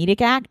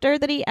comedic actor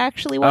that he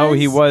actually was. Oh,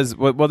 he was.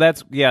 Well,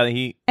 that's,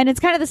 he... And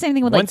it's kind of the same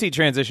thing with once he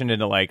transitioned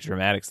into like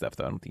dramatic stuff,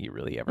 though, I don't think he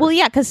really ever... Well,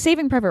 yeah, because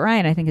Saving Private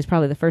Ryan, I think, is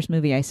probably the first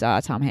movie I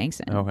saw Tom Hanks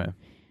in. Okay.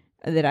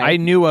 that I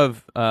knew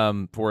of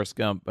Forrest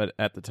Gump, but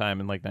at the time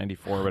in like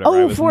 '94 or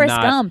whatever. Forrest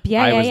Gump.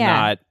 Yeah, I was yeah.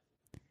 not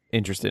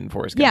interested in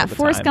Forrest Gump. Yeah, at the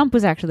Forrest time. Gump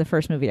was actually the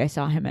first movie I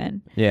saw him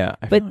in. Yeah,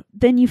 but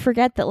then you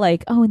forget that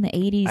like in the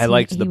 80s I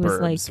liked The was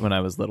Burbs like, when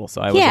I was little,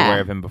 so I was aware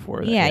of him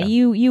before that. Yeah,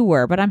 you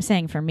were, but I'm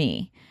saying for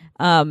me.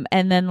 And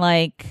then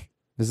like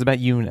this is about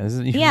you. This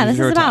is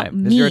about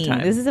time. me. This is your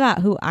time. This is about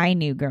who I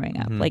knew growing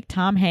up. Like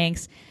Tom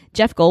Hanks,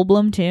 Jeff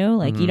Goldblum too.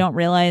 Like you don't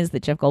realize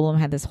that Jeff Goldblum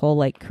had this whole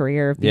like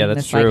career of being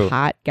this true. like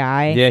hot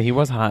guy. Yeah, he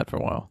was hot for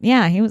a while.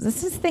 Yeah, he was.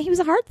 This is the thing. He was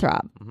a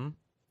heartthrob.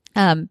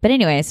 But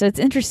anyway, so it's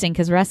interesting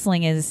because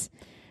wrestling is.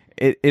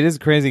 It is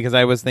crazy because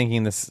I was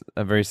thinking this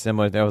very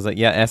similar. I was like,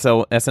 yeah,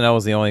 SNL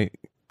was the only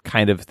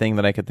kind of thing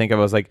that I could think of.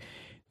 I was like,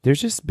 there's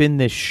just been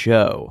this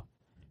show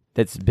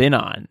that's been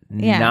on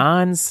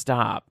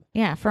nonstop.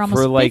 Yeah, for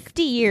almost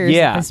 50 years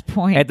at this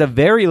point. At the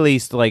very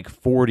least, like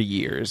 40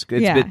 years.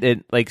 It's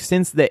been, like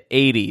since the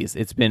 80s,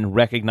 it's been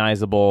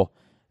recognizable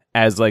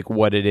as like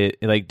what it is.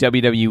 Like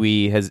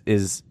WWE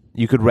is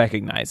you could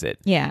recognize it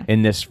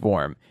in this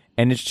form.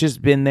 And it's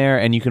just been there,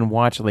 and you can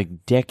watch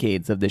like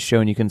decades of this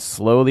show, and you can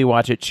slowly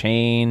watch it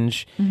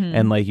change,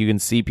 and like you can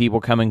see people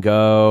come and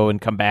go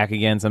and come back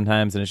again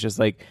sometimes, and it's just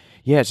like,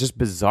 it's just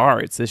bizarre.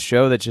 It's this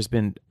show that's just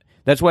been.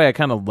 That's why I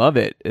kind of love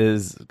it,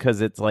 is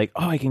because it's like,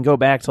 I can go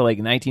back to like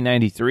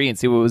 1993 and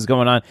see what was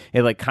going on.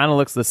 It like kind of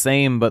looks the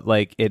same, but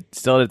like it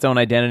still had its own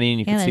identity, and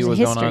you can see what's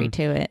going on. There's a history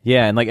to it.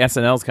 Yeah, and like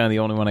SNL is kind of the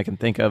only one I can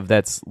think of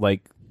that's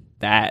like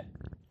that.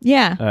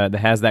 Yeah, that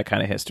has that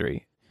kind of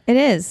history. It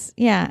is,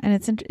 yeah, and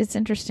it's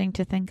interesting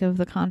to think of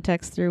the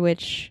context through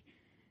which,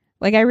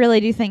 like, I really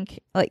do think,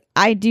 like,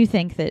 I do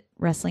think that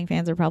wrestling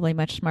fans are probably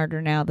much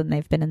smarter now than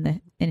they've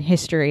been in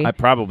history.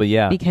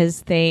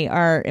 Because they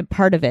are a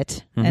part of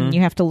it, and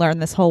you have to learn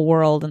this whole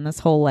world and this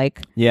whole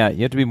like. Yeah,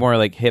 you have to be more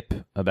like hip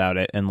about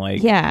it and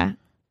like. Yeah,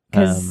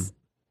 because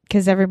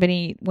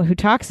everybody who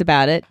talks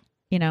about it.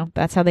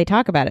 That's how they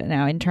talk about it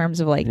now in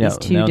terms of like these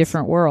two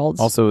different worlds.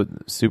 Also,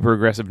 super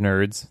aggressive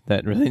nerds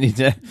that really need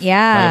to talk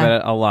about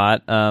it a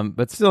lot.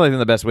 But still, I think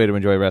the best way to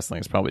enjoy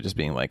wrestling is probably just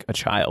being like a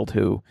child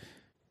who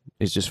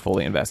is just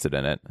fully invested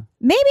in it.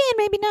 Maybe and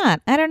maybe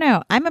not. I don't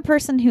know. I'm a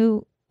person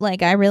who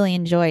like I really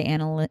enjoy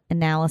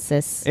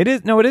analysis. It is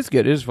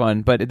good. It is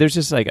fun, but there's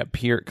just like a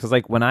pure because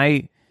like when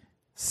I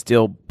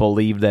still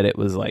believed that it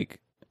was like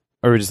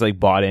or just like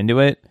bought into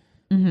it.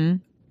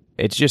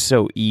 It's just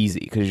so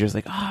easy because you're just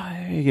like,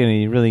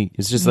 you really,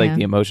 it's just like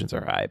the emotions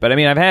are high. But I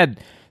mean, I've had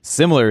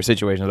similar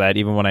situations of that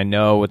even when I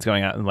know what's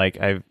going on. And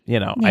like, I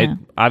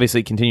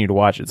obviously continue to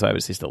watch it, so I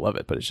obviously still love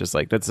it. But it's just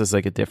like, that's just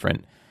like a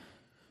different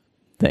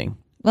thing.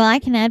 Well, I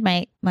can add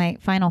my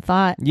final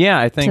thought. Yeah,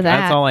 I think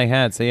that's all I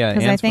had. So yeah,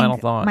 Anne's final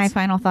thoughts. My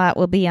final thought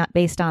will be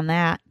based on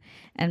that.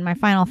 And my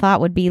final thought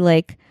would be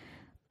like,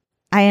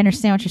 I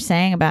understand what you're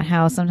saying about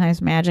how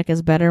sometimes magic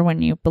is better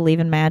when you believe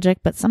in magic,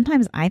 but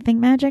sometimes I think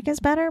magic is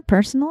better,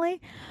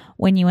 personally,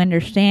 when you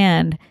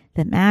understand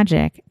that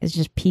magic is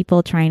just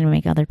people trying to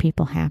make other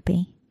people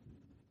happy.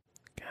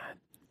 God.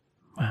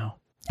 Wow.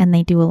 And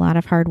they do a lot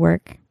of hard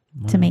work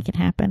to make it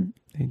happen.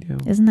 They do.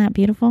 Isn't that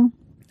beautiful?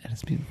 That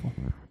is beautiful.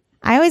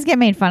 I always get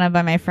made fun of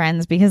by my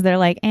friends because they're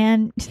like,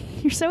 Anne,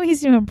 you're so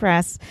easy to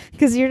impress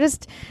because you're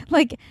just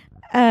like,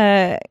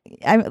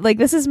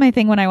 this is my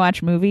thing when I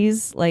watch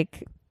movies,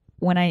 like,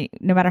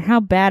 no matter how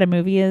bad a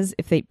movie is,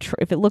 if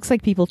it looks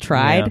like people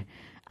tried,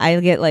 I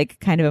get like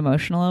kind of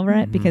emotional over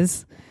it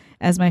because,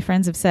 as my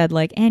friends have said,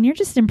 like, Anne, you're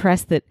just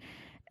impressed that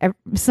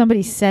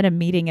somebody set a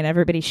meeting and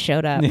everybody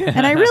showed up,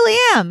 and I really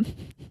am.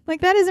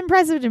 Like that is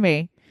impressive to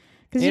me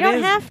because you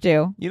don't have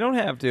to. You don't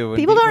have to.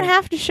 People don't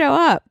have to show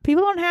up.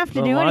 People don't have to do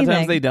anything. A lot of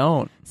times they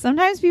don't.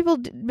 Sometimes people,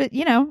 but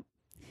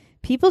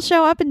people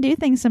show up and do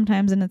things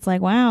sometimes, and it's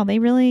like, wow, they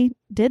really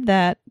did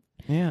that.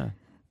 Yeah,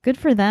 good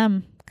for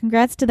them.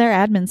 Congrats to their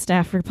admin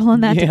staff for pulling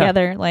that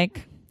together.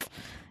 Like,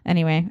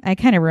 anyway, I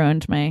kind of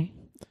ruined my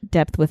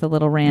depth with a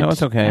little rant. No,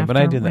 it's okay. But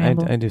I do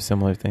I do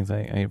similar things. I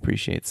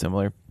appreciate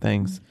similar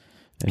things.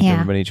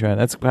 Everybody try.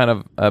 That's kind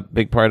of a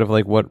big part of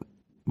like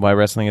why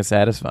wrestling is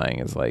satisfying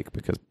is like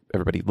because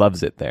everybody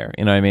loves it there.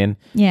 You know what I mean?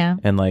 Yeah.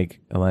 And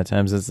like a lot of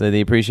times it's the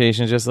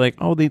appreciation is just like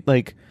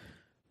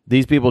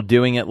these people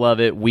doing it love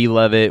it. We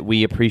love it.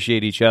 We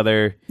appreciate each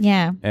other.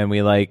 Yeah. And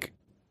we like.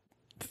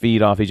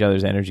 Feed off each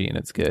other's energy, and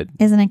it's good.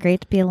 Isn't it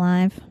great to be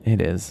alive?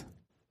 It is.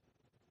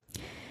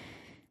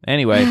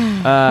 Anyway,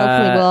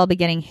 hopefully we'll all be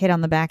getting hit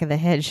on the back of the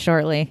head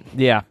shortly.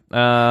 Yeah.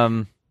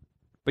 But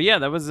yeah,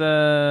 that was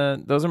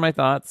those are my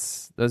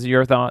thoughts. Those are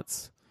your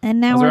thoughts.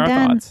 And now we're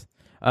done. Thoughts.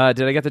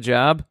 Did I get the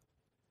job?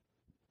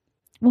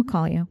 We'll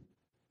call you.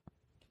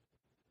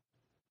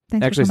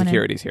 Thanks. Actually,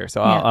 security's here,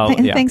 so I'll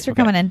thanks for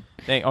coming in.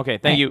 Thank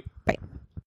you. Bye.